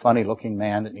old funny-looking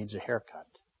man that needs a haircut,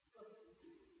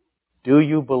 do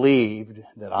you believe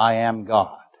that I am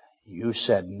God? You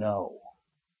said no.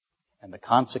 And the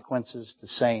consequences to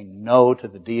saying no to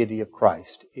the deity of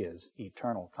Christ is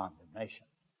eternal condemnation.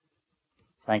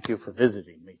 Thank you for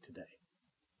visiting me today.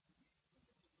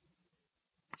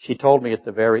 She told me at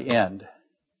the very end,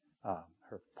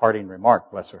 her parting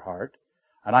remark, bless her heart,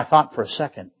 and I thought for a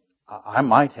second, I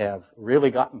might have really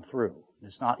gotten through.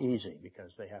 It's not easy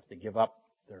because they have to give up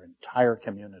their entire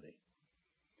community.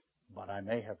 But I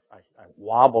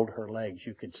wobbled her legs.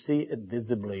 You could see it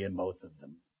visibly in both of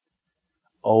them.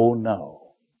 Oh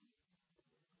no.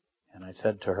 And I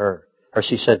said to her, or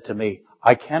she said to me,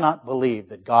 I cannot believe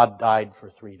that God died for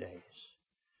 3 days.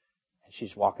 And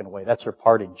she's walking away. That's her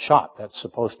parting shot. That's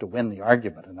supposed to win the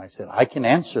argument. And I said, I can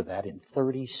answer that in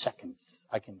 30 seconds.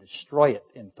 I can destroy it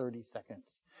in 30 seconds.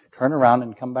 Turn around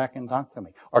and come back and talk to me.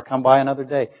 Or come by another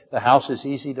day. The house is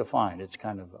easy to find. It's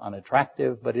kind of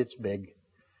unattractive, but it's big.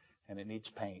 And it needs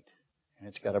paint. And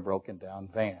it's got a broken down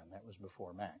van. That was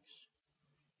before Max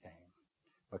came.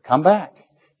 But come back.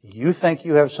 You think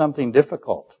you have something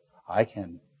difficult. I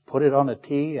can put it on a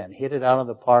tee and hit it out of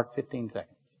the park 15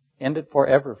 seconds. End it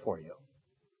forever for you.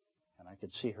 And I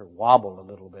could see her wobble a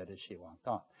little bit as she walked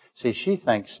on. See, she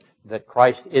thinks that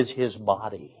Christ is his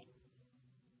body.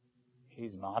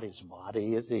 He's not his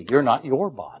body, is he? You're not your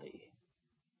body.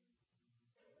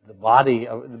 The body,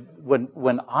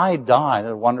 when I die,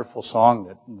 a wonderful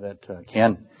song that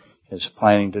Ken is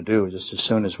planning to do just as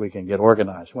soon as we can get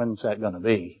organized. When's that going to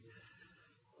be?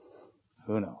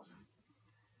 Who knows?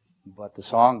 But the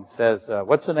song says,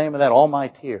 what's the name of that? All My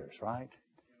Tears, right?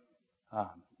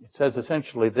 It says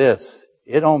essentially this,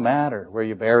 it don't matter where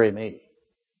you bury me,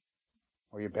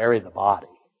 where you bury the body.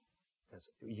 Because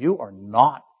you are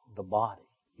not the body.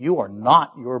 You are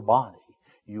not your body.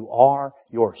 You are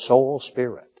your soul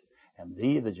spirit. And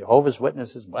the Jehovah's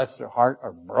Witnesses, bless their heart,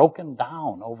 are broken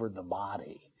down over the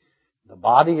body. The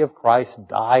body of Christ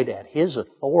died at his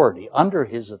authority, under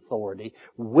his authority,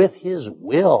 with his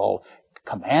will,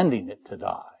 commanding it to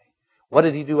die. What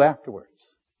did he do afterwards?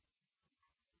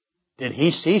 Did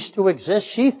He cease to exist?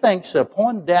 She thinks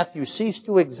upon death you cease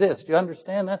to exist. Do you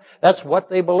understand that? That's what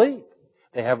they believe.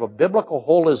 They have a biblical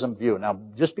holism view. Now,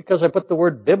 just because I put the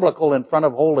word biblical in front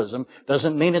of holism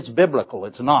doesn't mean it's biblical.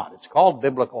 It's not. It's called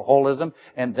biblical holism,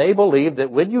 and they believe that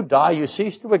when you die, you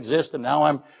cease to exist, and now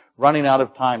I'm running out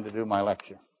of time to do my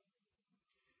lecture.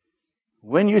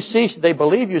 When you cease, they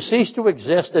believe you cease to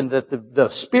exist and that the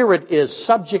spirit is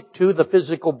subject to the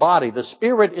physical body. The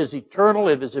spirit is eternal,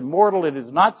 it is immortal, it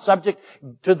is not subject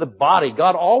to the body.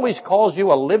 God always calls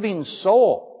you a living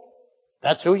soul.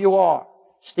 That's who you are.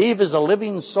 Steve is a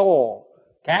living soul.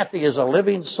 Kathy is a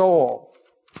living soul.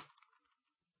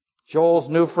 Joel's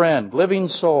new friend, living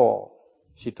soul.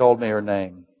 She told me her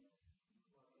name.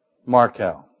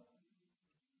 Markel.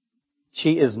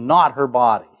 She is not her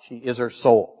body. She is her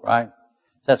soul, right?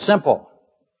 That's simple.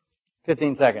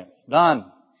 15 seconds.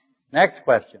 Done. Next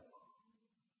question.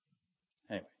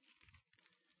 Anyway.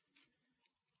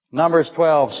 Numbers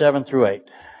 12, 7 through 8.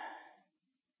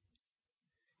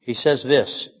 He says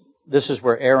this. This is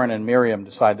where Aaron and Miriam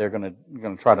decide they're going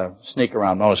to try to sneak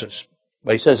around Moses.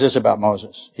 But he says this about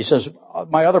Moses. He says,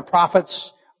 my other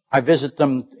prophets, I visit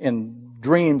them in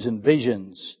dreams and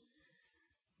visions.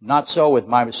 Not so with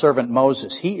my servant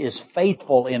Moses. He is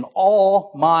faithful in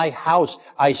all my house.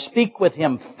 I speak with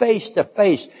him face to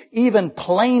face, even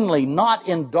plainly, not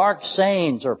in dark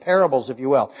sayings or parables, if you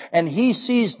will. And he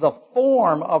sees the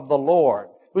form of the Lord.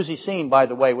 Who's he seeing, by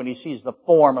the way, when he sees the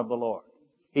form of the Lord?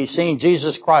 He's seeing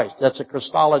Jesus Christ. That's a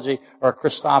Christology or a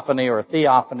Christophany or a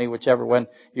theophany, whichever one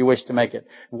you wish to make it.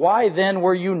 Why then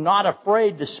were you not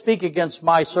afraid to speak against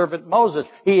my servant Moses?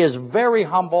 He is very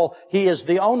humble. He is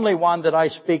the only one that I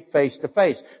speak face to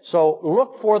face. So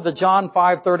look for the John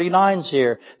 5:39s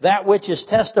here. That which is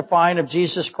testifying of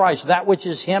Jesus Christ. That which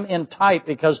is Him in type.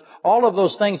 Because all of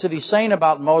those things that He's saying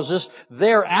about Moses,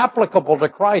 they're applicable to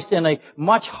Christ in a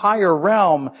much higher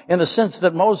realm in the sense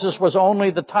that Moses was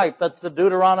only the type. That's the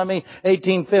Deuteronomy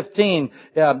 18:15.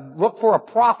 Look for a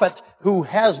prophet who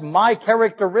has my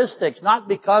characteristics, not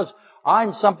because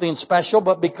I'm something special,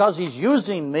 but because He's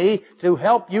using me to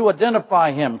help you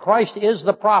identify Him. Christ is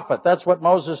the prophet. That's what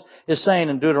Moses is saying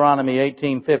in Deuteronomy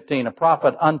 18:15, a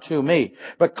prophet unto me.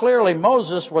 But clearly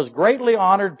Moses was greatly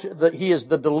honored. He is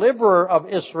the deliverer of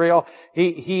Israel.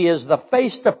 He is the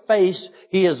face-to-face.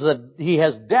 He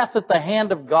has death at the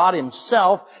hand of God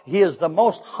Himself. He is the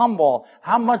most humble.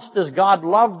 How much does God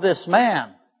love this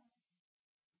man?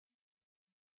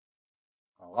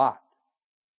 A lot.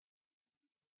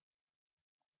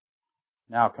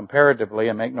 Now, comparatively,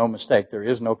 and make no mistake, there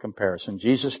is no comparison.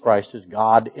 Jesus Christ is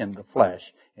God in the flesh,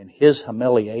 and His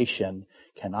humiliation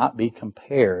cannot be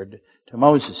compared to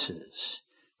Moses's.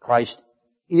 Christ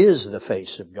is the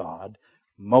face of God.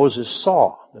 Moses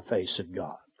saw the face of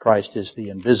God. Christ is the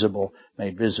invisible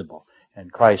made visible.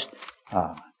 And Christ,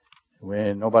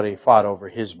 when nobody fought over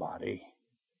His body,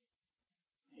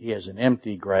 He has an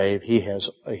empty grave. He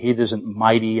isn't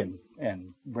mighty and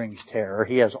brings terror.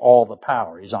 He has all the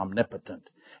power. He's omnipotent.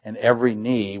 And every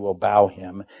knee will bow to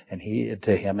Him, and He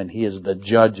is the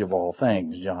judge of all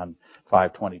things, John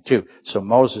 5:22. So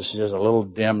Moses is a little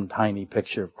dim, tiny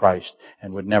picture of Christ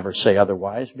and would never say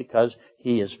otherwise because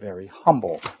he is very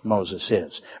humble. Moses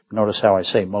is. Notice how I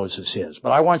say Moses is.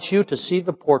 But I want you to see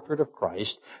the portrait of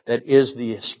Christ that is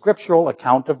the scriptural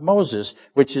account of Moses,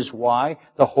 which is why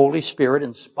the Holy Spirit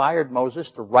inspired Moses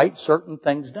to write certain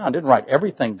things down. Didn't write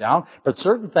everything down, but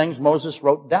certain things Moses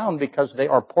wrote down because they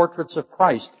are portraits of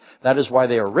Christ. That is why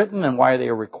they are written and why they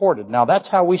are recorded. Now that's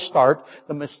how we start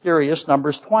the mysterious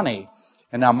Numbers 20.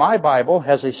 And now my Bible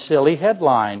has a silly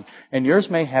headline, and yours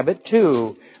may have it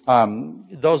too.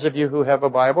 Those of you who have a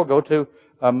Bible, go to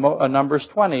Numbers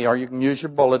 20, or you can use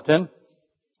your bulletin.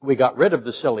 We got rid of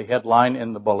the silly headline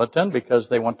in the bulletin because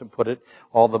they want to put it,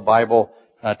 all the Bible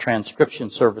transcription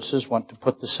services want to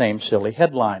put the same silly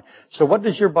headline. So what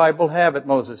does your Bible have at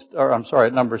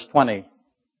at Numbers 20?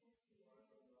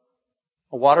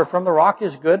 Water from the rock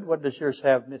is good. What does yours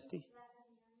have, Misty?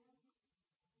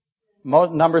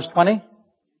 Numbers 20?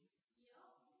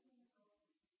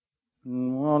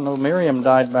 Well, no, Miriam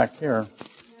died back here.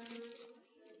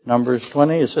 Numbers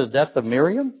 20, it says death of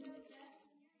Miriam?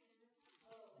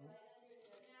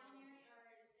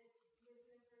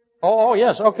 Oh,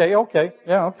 yes, okay.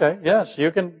 Yeah, okay. Yes, you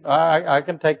can, I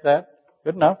can take that.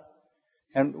 Good enough.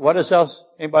 And what else,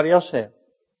 anybody else have?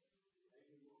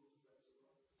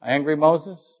 Angry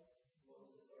Moses?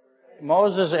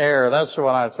 Moses' error, that's the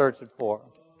one I searched for.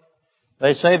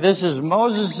 They say this is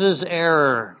Moses'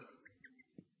 error.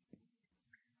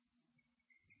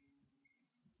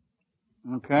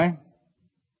 Okay.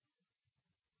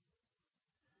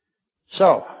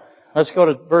 So, let's go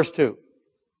to verse 2.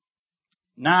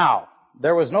 Now,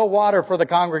 there was no water for the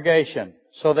congregation,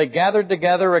 so they gathered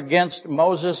together against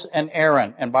Moses and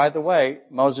Aaron. And by the way,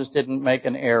 Moses didn't make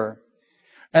an error.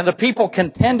 And the people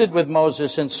contended with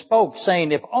Moses and spoke,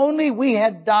 saying, if only we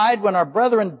had died when our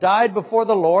brethren died before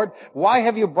the Lord, why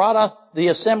have you brought us the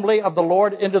assembly of the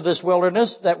Lord into this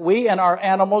wilderness, that we and our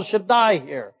animals should die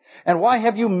here? And why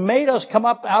have you made us come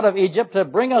up out of Egypt to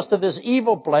bring us to this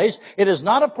evil place? It is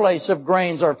not a place of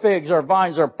grains or figs or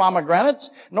vines or pomegranates,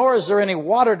 nor is there any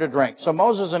water to drink. So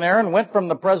Moses and Aaron went from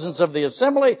the presence of the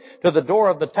assembly to the door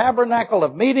of the tabernacle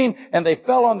of meeting, and they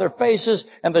fell on their faces,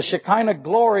 and the Shekinah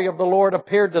glory of the Lord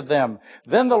appeared to them.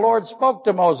 Then the Lord spoke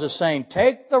to Moses, saying,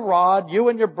 take the rod, you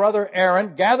and your brother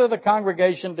Aaron, gather the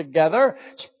congregation together,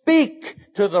 speak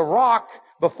to the rock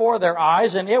before their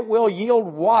eyes, and it will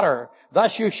yield water.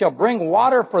 Thus you shall bring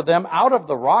water for them out of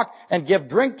the rock, and give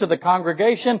drink to the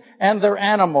congregation and their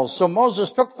animals. So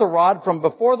Moses took the rod from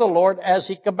before the Lord as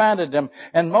he commanded him.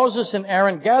 And Moses and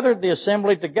Aaron gathered the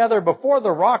assembly together before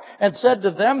the rock, and said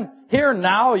to them, hear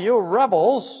now, you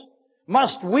rebels,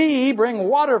 must we bring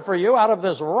water for you out of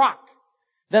this rock?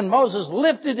 Then Moses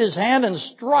lifted his hand and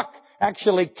struck,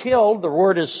 actually killed, the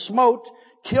word is smote,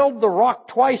 killed the rock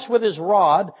twice with his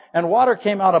rod, and water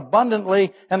came out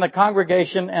abundantly, and the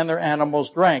congregation and their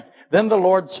animals drank. Then the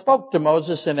Lord spoke to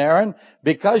Moses and Aaron,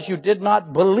 because you did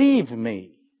not believe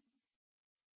me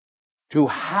to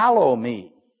hallow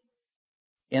me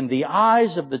in the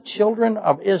eyes of the children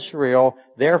of Israel,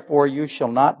 therefore you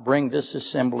shall not bring this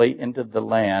assembly into the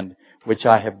land which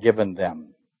I have given them.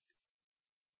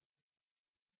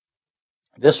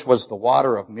 This was the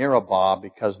water of Meribah,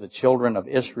 because the children of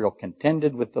Israel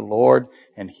contended with the Lord,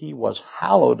 and he was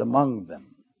hallowed among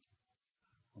them.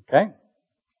 Okay?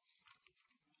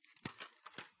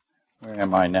 Where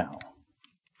am I now?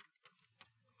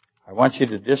 I want you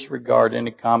to disregard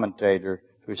any commentator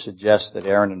who suggests that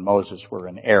Aaron and Moses were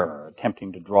in error,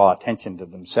 attempting to draw attention to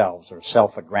themselves, or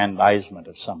self-aggrandizement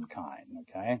of some kind.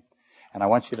 Okay? And I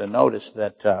want you to notice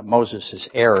that Moses'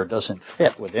 error doesn't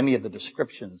fit with any of the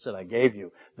descriptions that I gave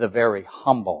you, the very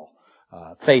humble,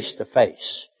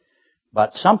 face-to-face.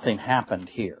 But something happened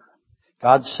here.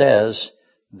 God says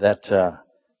that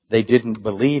they didn't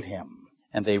believe him,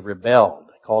 and they rebelled.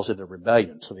 He calls it a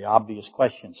rebellion. So the obvious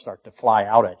questions start to fly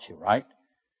out at you, right?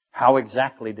 How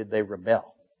exactly did they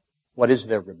rebel? What is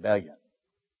their rebellion?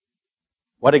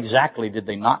 What exactly did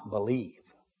they not believe?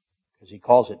 Because he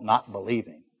calls it not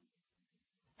believing.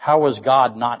 How was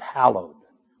God not hallowed?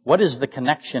 What is the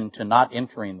connection to not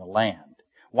entering the land?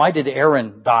 Why did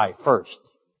Aaron die first?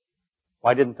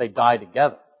 Why didn't they die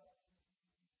together?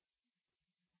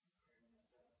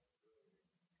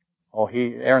 Oh,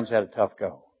 Aaron's had a tough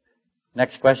go.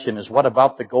 Next question is, what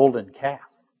about the golden calf?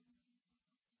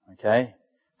 Okay?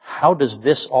 How does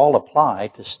this all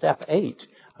apply to step 8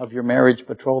 of your marriage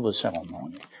betrothal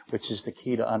ceremony, which is the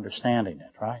key to understanding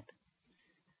it, right?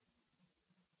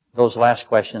 Those last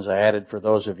questions I added for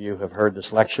those of you who have heard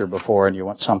this lecture before and you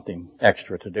want something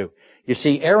extra to do. You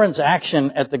see, Aaron's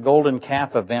action at the golden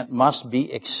calf event must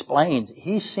be explained.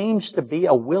 He seems to be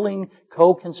a willing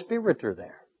co-conspirator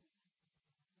there.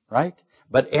 Right?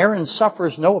 But Aaron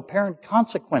suffers no apparent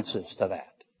consequences to that.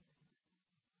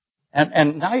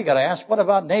 And now you got to ask, what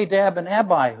about Nadab and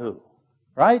Abihu?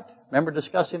 Right? Remember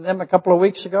discussing them a couple of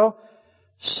weeks ago?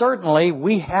 Certainly,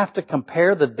 we have to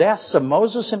compare the deaths of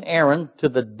Moses and Aaron to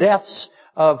the deaths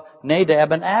of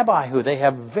Nadab and Abihu. They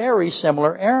have very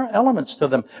similar elements to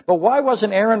them. But why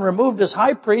wasn't Aaron removed as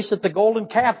high priest at the golden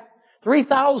calf?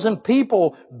 3,000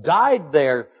 people died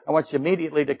there. I want you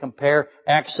immediately to compare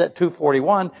Acts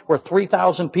 2:41, where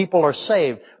 3,000 people are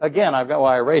saved. Again, I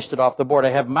erased it off the board.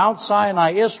 I have Mount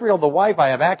Sinai, Israel, the wife. I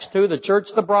have Acts 2, the church,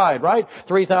 the bride, right?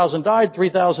 3,000 died,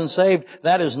 3,000 saved.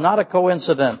 That is not a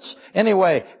coincidence.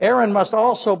 Anyway, Aaron must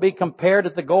also be compared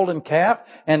at the golden calf,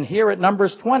 and here at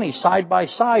Numbers 20, side by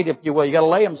side, if you will. You got to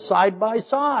lay them side by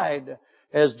side,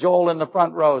 as Joel in the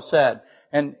front row said.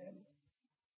 And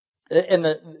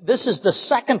this is the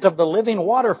second of the living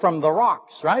water from the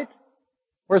rocks, right?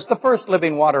 Where's the first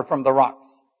living water from the rocks?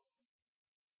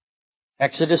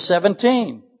 Exodus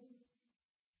 17.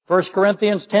 1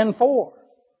 Corinthians 10:4.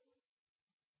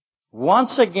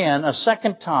 Once again, a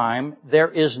second time,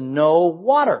 there is no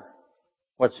water.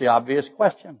 What's the obvious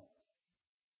question?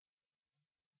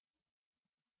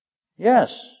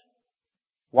 Yes.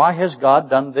 Why has God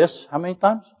done this how many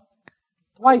times?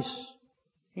 Twice.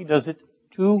 He does it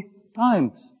 2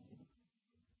 times.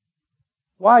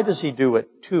 Why does he do it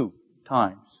 2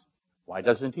 times? Why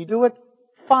doesn't he do it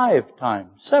 5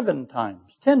 times, 7 times,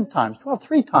 10 times, 12,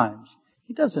 3 times?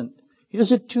 He doesn't. He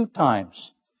does it 2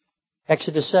 times.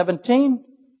 Exodus 17,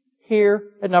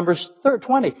 here in Numbers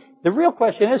 20. The real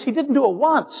question is, he didn't do it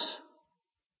once.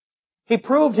 He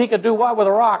proved he could do what with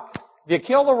a rock? If you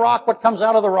kill the rock, what comes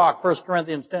out of the rock? 1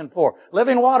 Corinthians 10:4.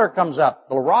 Living water comes up.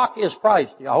 The rock is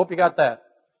Christ. I hope you got that.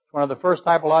 It's one of the first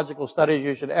typological studies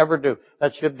you should ever do.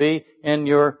 That should be in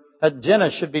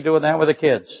Jenna should be doing that with the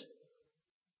kids.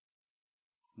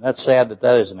 That's sad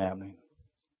that isn't happening.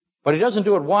 But he doesn't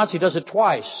do it once, he does it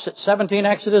twice. 17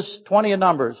 Exodus, 20 in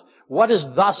Numbers. What is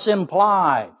thus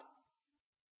implied?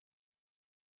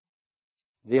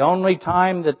 The only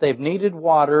time that they've needed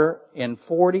water in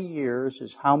 40 years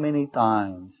is how many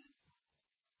times?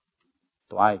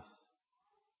 Twice.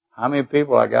 How many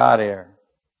people I got here?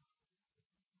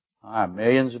 I have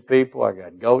millions of people. I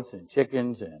got goats and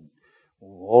chickens and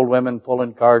old women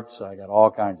pulling carts. I got all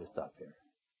kinds of stuff here.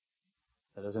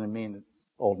 That doesn't mean that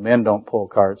old men don't pull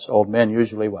carts. Old men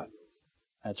usually what?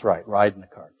 That's right, ride in the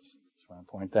carts. Just want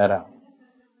to point that out.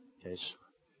 In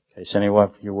case anyone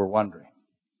of you were wondering.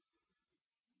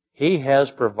 He has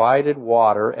provided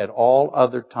water at all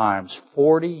other times.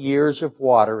 40 years of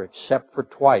water except for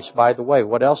twice. By the way,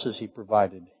 what else has he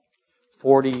provided?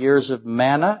 40 years of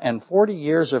manna and 40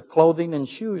 years of clothing and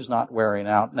shoes not wearing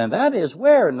out. And that is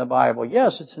where in the Bible?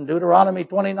 Yes, it's in Deuteronomy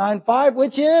 29:5,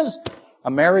 which is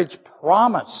a marriage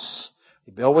promise.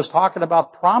 Bill was talking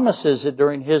about promises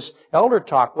during his elder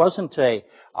talk, wasn't he?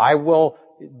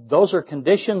 Those are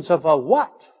conditions of a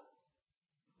what?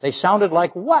 They sounded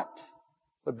like what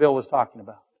Bill was talking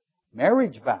about?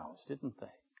 Marriage vows, didn't they?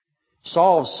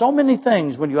 Solves so many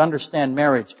things when you understand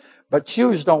marriage. But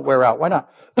shoes don't wear out. Why not?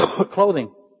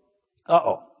 Clothing.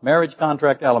 Marriage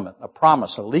contract element, a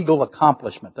promise, a legal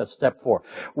accomplishment. That's step 4.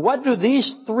 What do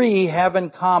these 3 have in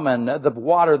common? The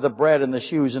water, the bread, and the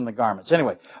shoes and the garments.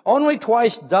 Anyway, only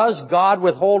twice does God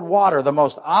withhold water. The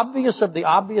most obvious of the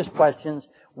obvious questions.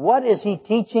 What is he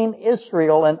teaching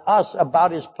Israel and us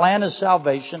about his plan of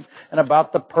salvation and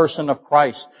about the person of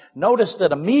Christ? Notice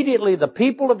that immediately the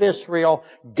people of Israel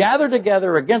gather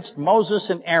together against Moses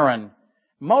and Aaron.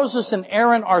 Moses and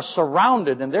Aaron are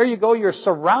surrounded. And there you go, your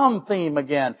surround theme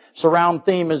again. Surround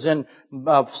theme is in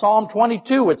Psalm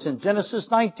 22. It's in Genesis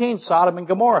 19, Sodom and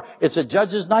Gomorrah. It's in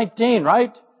Judges 19,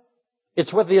 right?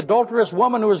 It's with the adulterous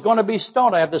woman who is going to be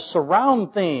stoned. I have the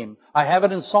surround theme. I have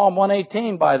it in Psalm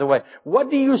 118, by the way. What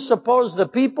do you suppose the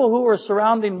people who are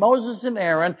surrounding Moses and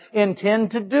Aaron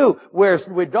intend to do? Where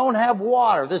we don't have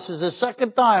water. This is the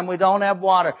second time we don't have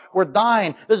water. We're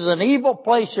dying. This is an evil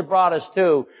place you brought us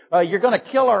to. You're going to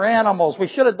kill our animals. We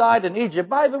should have died in Egypt.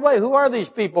 By the way, who are these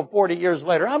people 40 years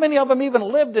later? How many of them even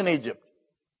lived in Egypt?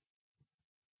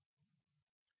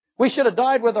 We should have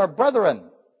died with our brethren.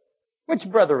 Which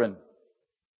brethren?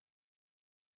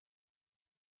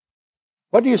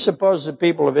 What do you suppose the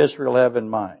people of Israel have in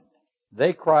mind?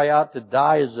 They cry out to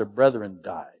die as their brethren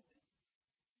died.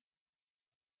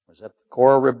 Was that the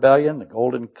Korah rebellion, the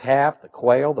golden calf, the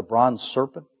quail, the bronze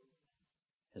serpent?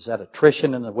 Is that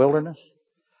attrition in the wilderness?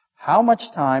 How much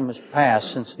time has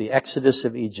passed since the exodus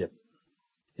of Egypt?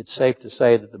 It's safe to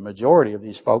say that the majority of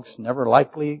these folks never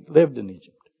likely lived in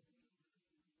Egypt.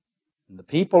 And the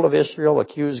people of Israel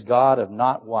accuse God of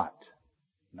not what?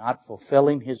 Not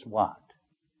fulfilling his what?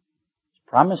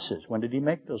 Promises. When did he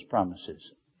make those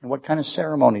promises? And what kind of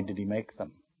ceremony did he make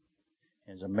them?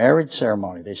 It's a marriage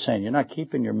ceremony. They're saying, you're not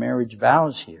keeping your marriage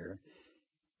vows here.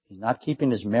 He's not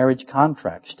keeping his marriage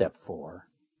contract, step 4.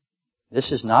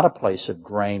 This is not a place of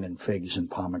grain and figs and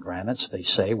pomegranates. They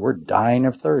say, we're dying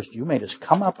of thirst. You made us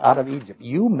come up out of Egypt.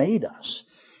 You made us.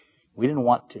 We didn't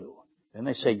want to. Then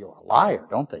they say, you're a liar,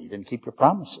 don't they? You didn't keep your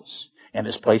promises. And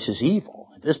this place is evil.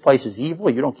 If this place is evil,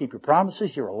 you don't keep your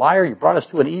promises, you're a liar, you brought us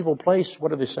to an evil place.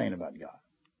 What are they saying about God?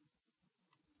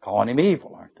 Calling him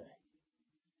evil, aren't they?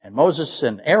 And Moses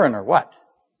and Aaron are what?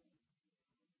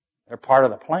 They're part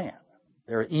of the plan.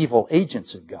 They're evil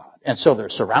agents of God. And so they're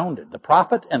surrounded. The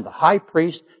prophet and the high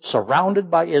priest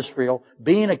surrounded by Israel,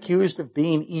 being accused of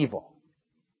being evil.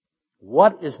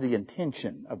 What is the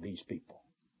intention of these people?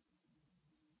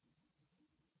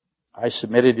 I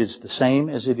submit it is the same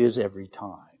as it is every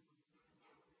time.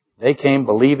 They came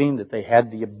believing that they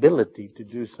had the ability to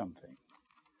do something.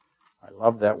 I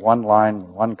love that one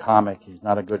line, one comic. He's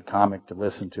not a good comic to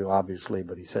listen to, obviously,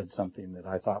 but he said something that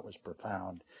I thought was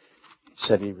profound. He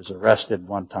said he was arrested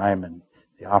one time, and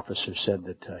the officer said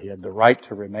that he had the right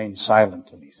to remain silent.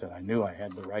 And he said, I knew I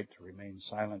had the right to remain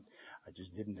silent. I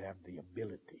just didn't have the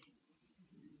ability.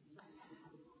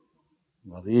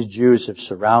 Well, these Jews have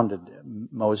surrounded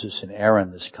Moses and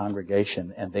Aaron, this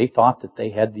congregation, and they thought that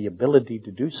they had the ability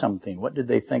to do something. What did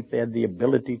they think they had the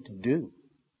ability to do?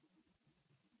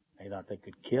 They thought they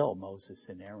could kill Moses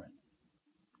and Aaron.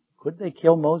 Could they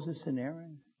kill Moses and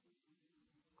Aaron?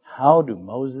 How do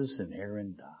Moses and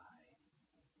Aaron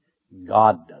die?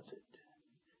 God does it.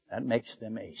 That makes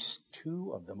them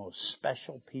two of the most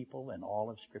special people in all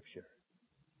of Scripture.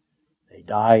 They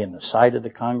die in the sight of the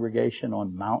congregation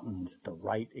on mountains at the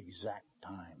right exact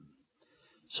time.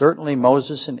 Certainly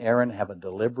Moses and Aaron have a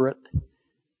deliberate.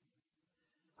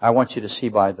 I want you to see,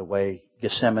 by the way,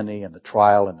 Gethsemane and the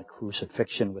trial and the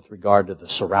crucifixion with regard to the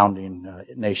surrounding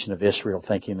nation of Israel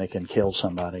thinking they can kill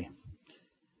somebody.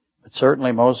 But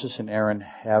certainly Moses and Aaron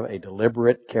have a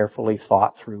deliberate, carefully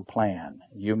thought through plan.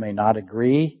 You may not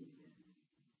agree,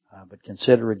 but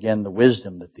consider again the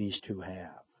wisdom that these two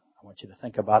have. I want you to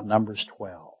think about Numbers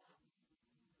 12.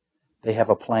 They have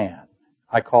a plan.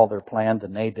 I call their plan the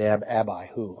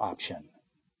Nadab-Abihu option.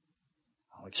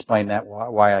 I'll explain that,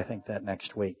 why I think that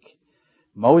next week.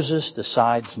 Moses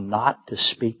decides not to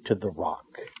speak to the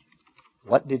rock.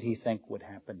 What did he think would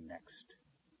happen next?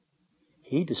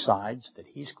 He decides that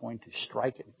he's going to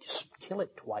strike it, just kill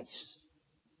it twice.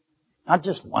 Not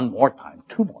just one more time,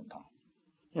 two more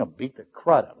times. Beat the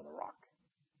crud out of the rock.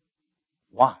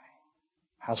 Why?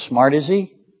 How smart is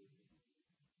he?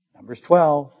 Numbers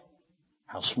 12.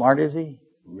 How smart is he?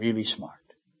 Really smart.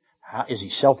 Is he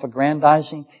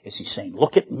self-aggrandizing? Is he saying,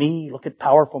 look at me, look at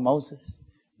powerful Moses?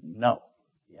 No.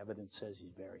 The evidence says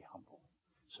he's very humble.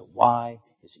 So why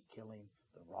is he killing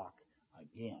the rock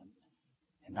again?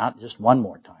 And not just one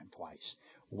more time, twice.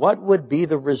 What would be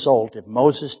the result if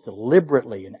Moses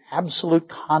deliberately, in absolute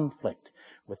conflict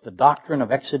with the doctrine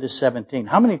of Exodus 17,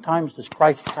 how many times does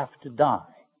Christ have to die?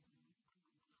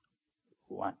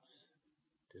 Once.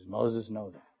 Does Moses know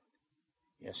that?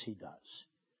 Yes, he does.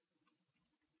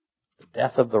 The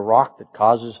death of the rock that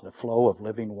causes the flow of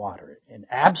living water. In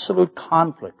absolute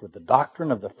conflict with the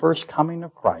doctrine of the first coming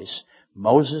of Christ,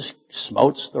 Moses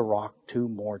smotes the rock 2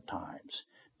 more times.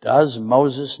 Does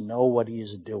Moses know what he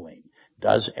is doing?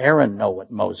 Does Aaron know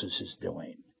what Moses is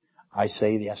doing? I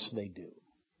say yes, they do.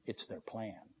 It's their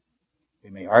plan.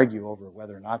 We may argue over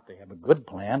whether or not they have a good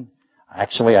plan.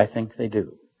 Actually, I think they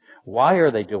do. Why are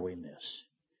they doing this?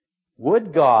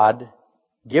 Would God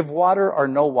give water or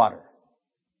no water?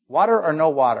 Water or no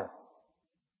water?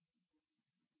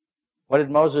 What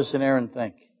did Moses and Aaron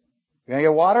think? You're going to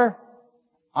get water?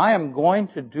 I am going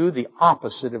to do the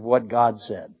opposite of what God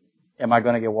said. Am I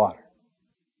going to get water?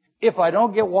 If I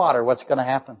don't get water, what's going to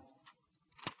happen?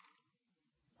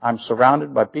 I'm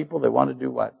surrounded by people that want to do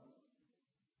what?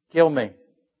 Kill me.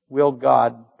 Will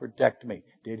God protect me?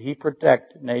 Did he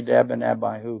protect Nadab and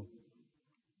Abihu?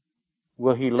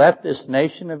 Will he let this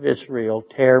nation of Israel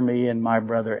tear me and my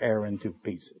brother Aaron to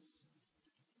pieces?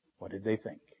 What did they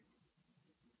think?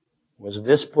 Was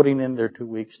this putting in their 2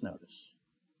 weeks' notice?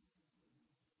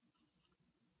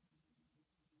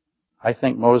 I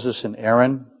think Moses and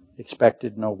Aaron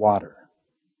expected no water.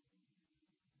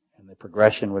 And the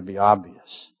progression would be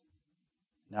obvious.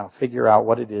 Now figure out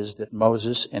what it is that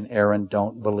Moses and Aaron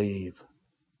don't believe.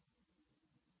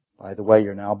 By the way,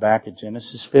 you're now back at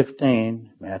Genesis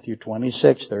 15, Matthew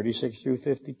 26, 36 through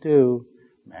 52,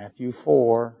 Matthew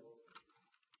 4.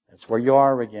 That's where you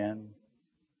are again.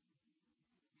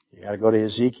 You got to go to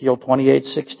Ezekiel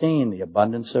 28:16, the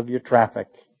abundance of your traffic.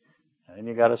 And then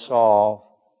you got to solve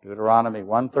Deuteronomy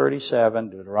 1:37,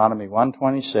 Deuteronomy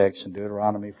 1:26, and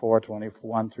Deuteronomy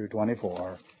 4:21 through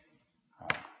 24,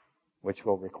 which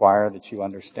will require that you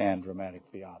understand dramatic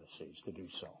theodicies to do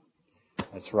so.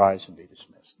 Let's rise and be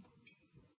dismissed.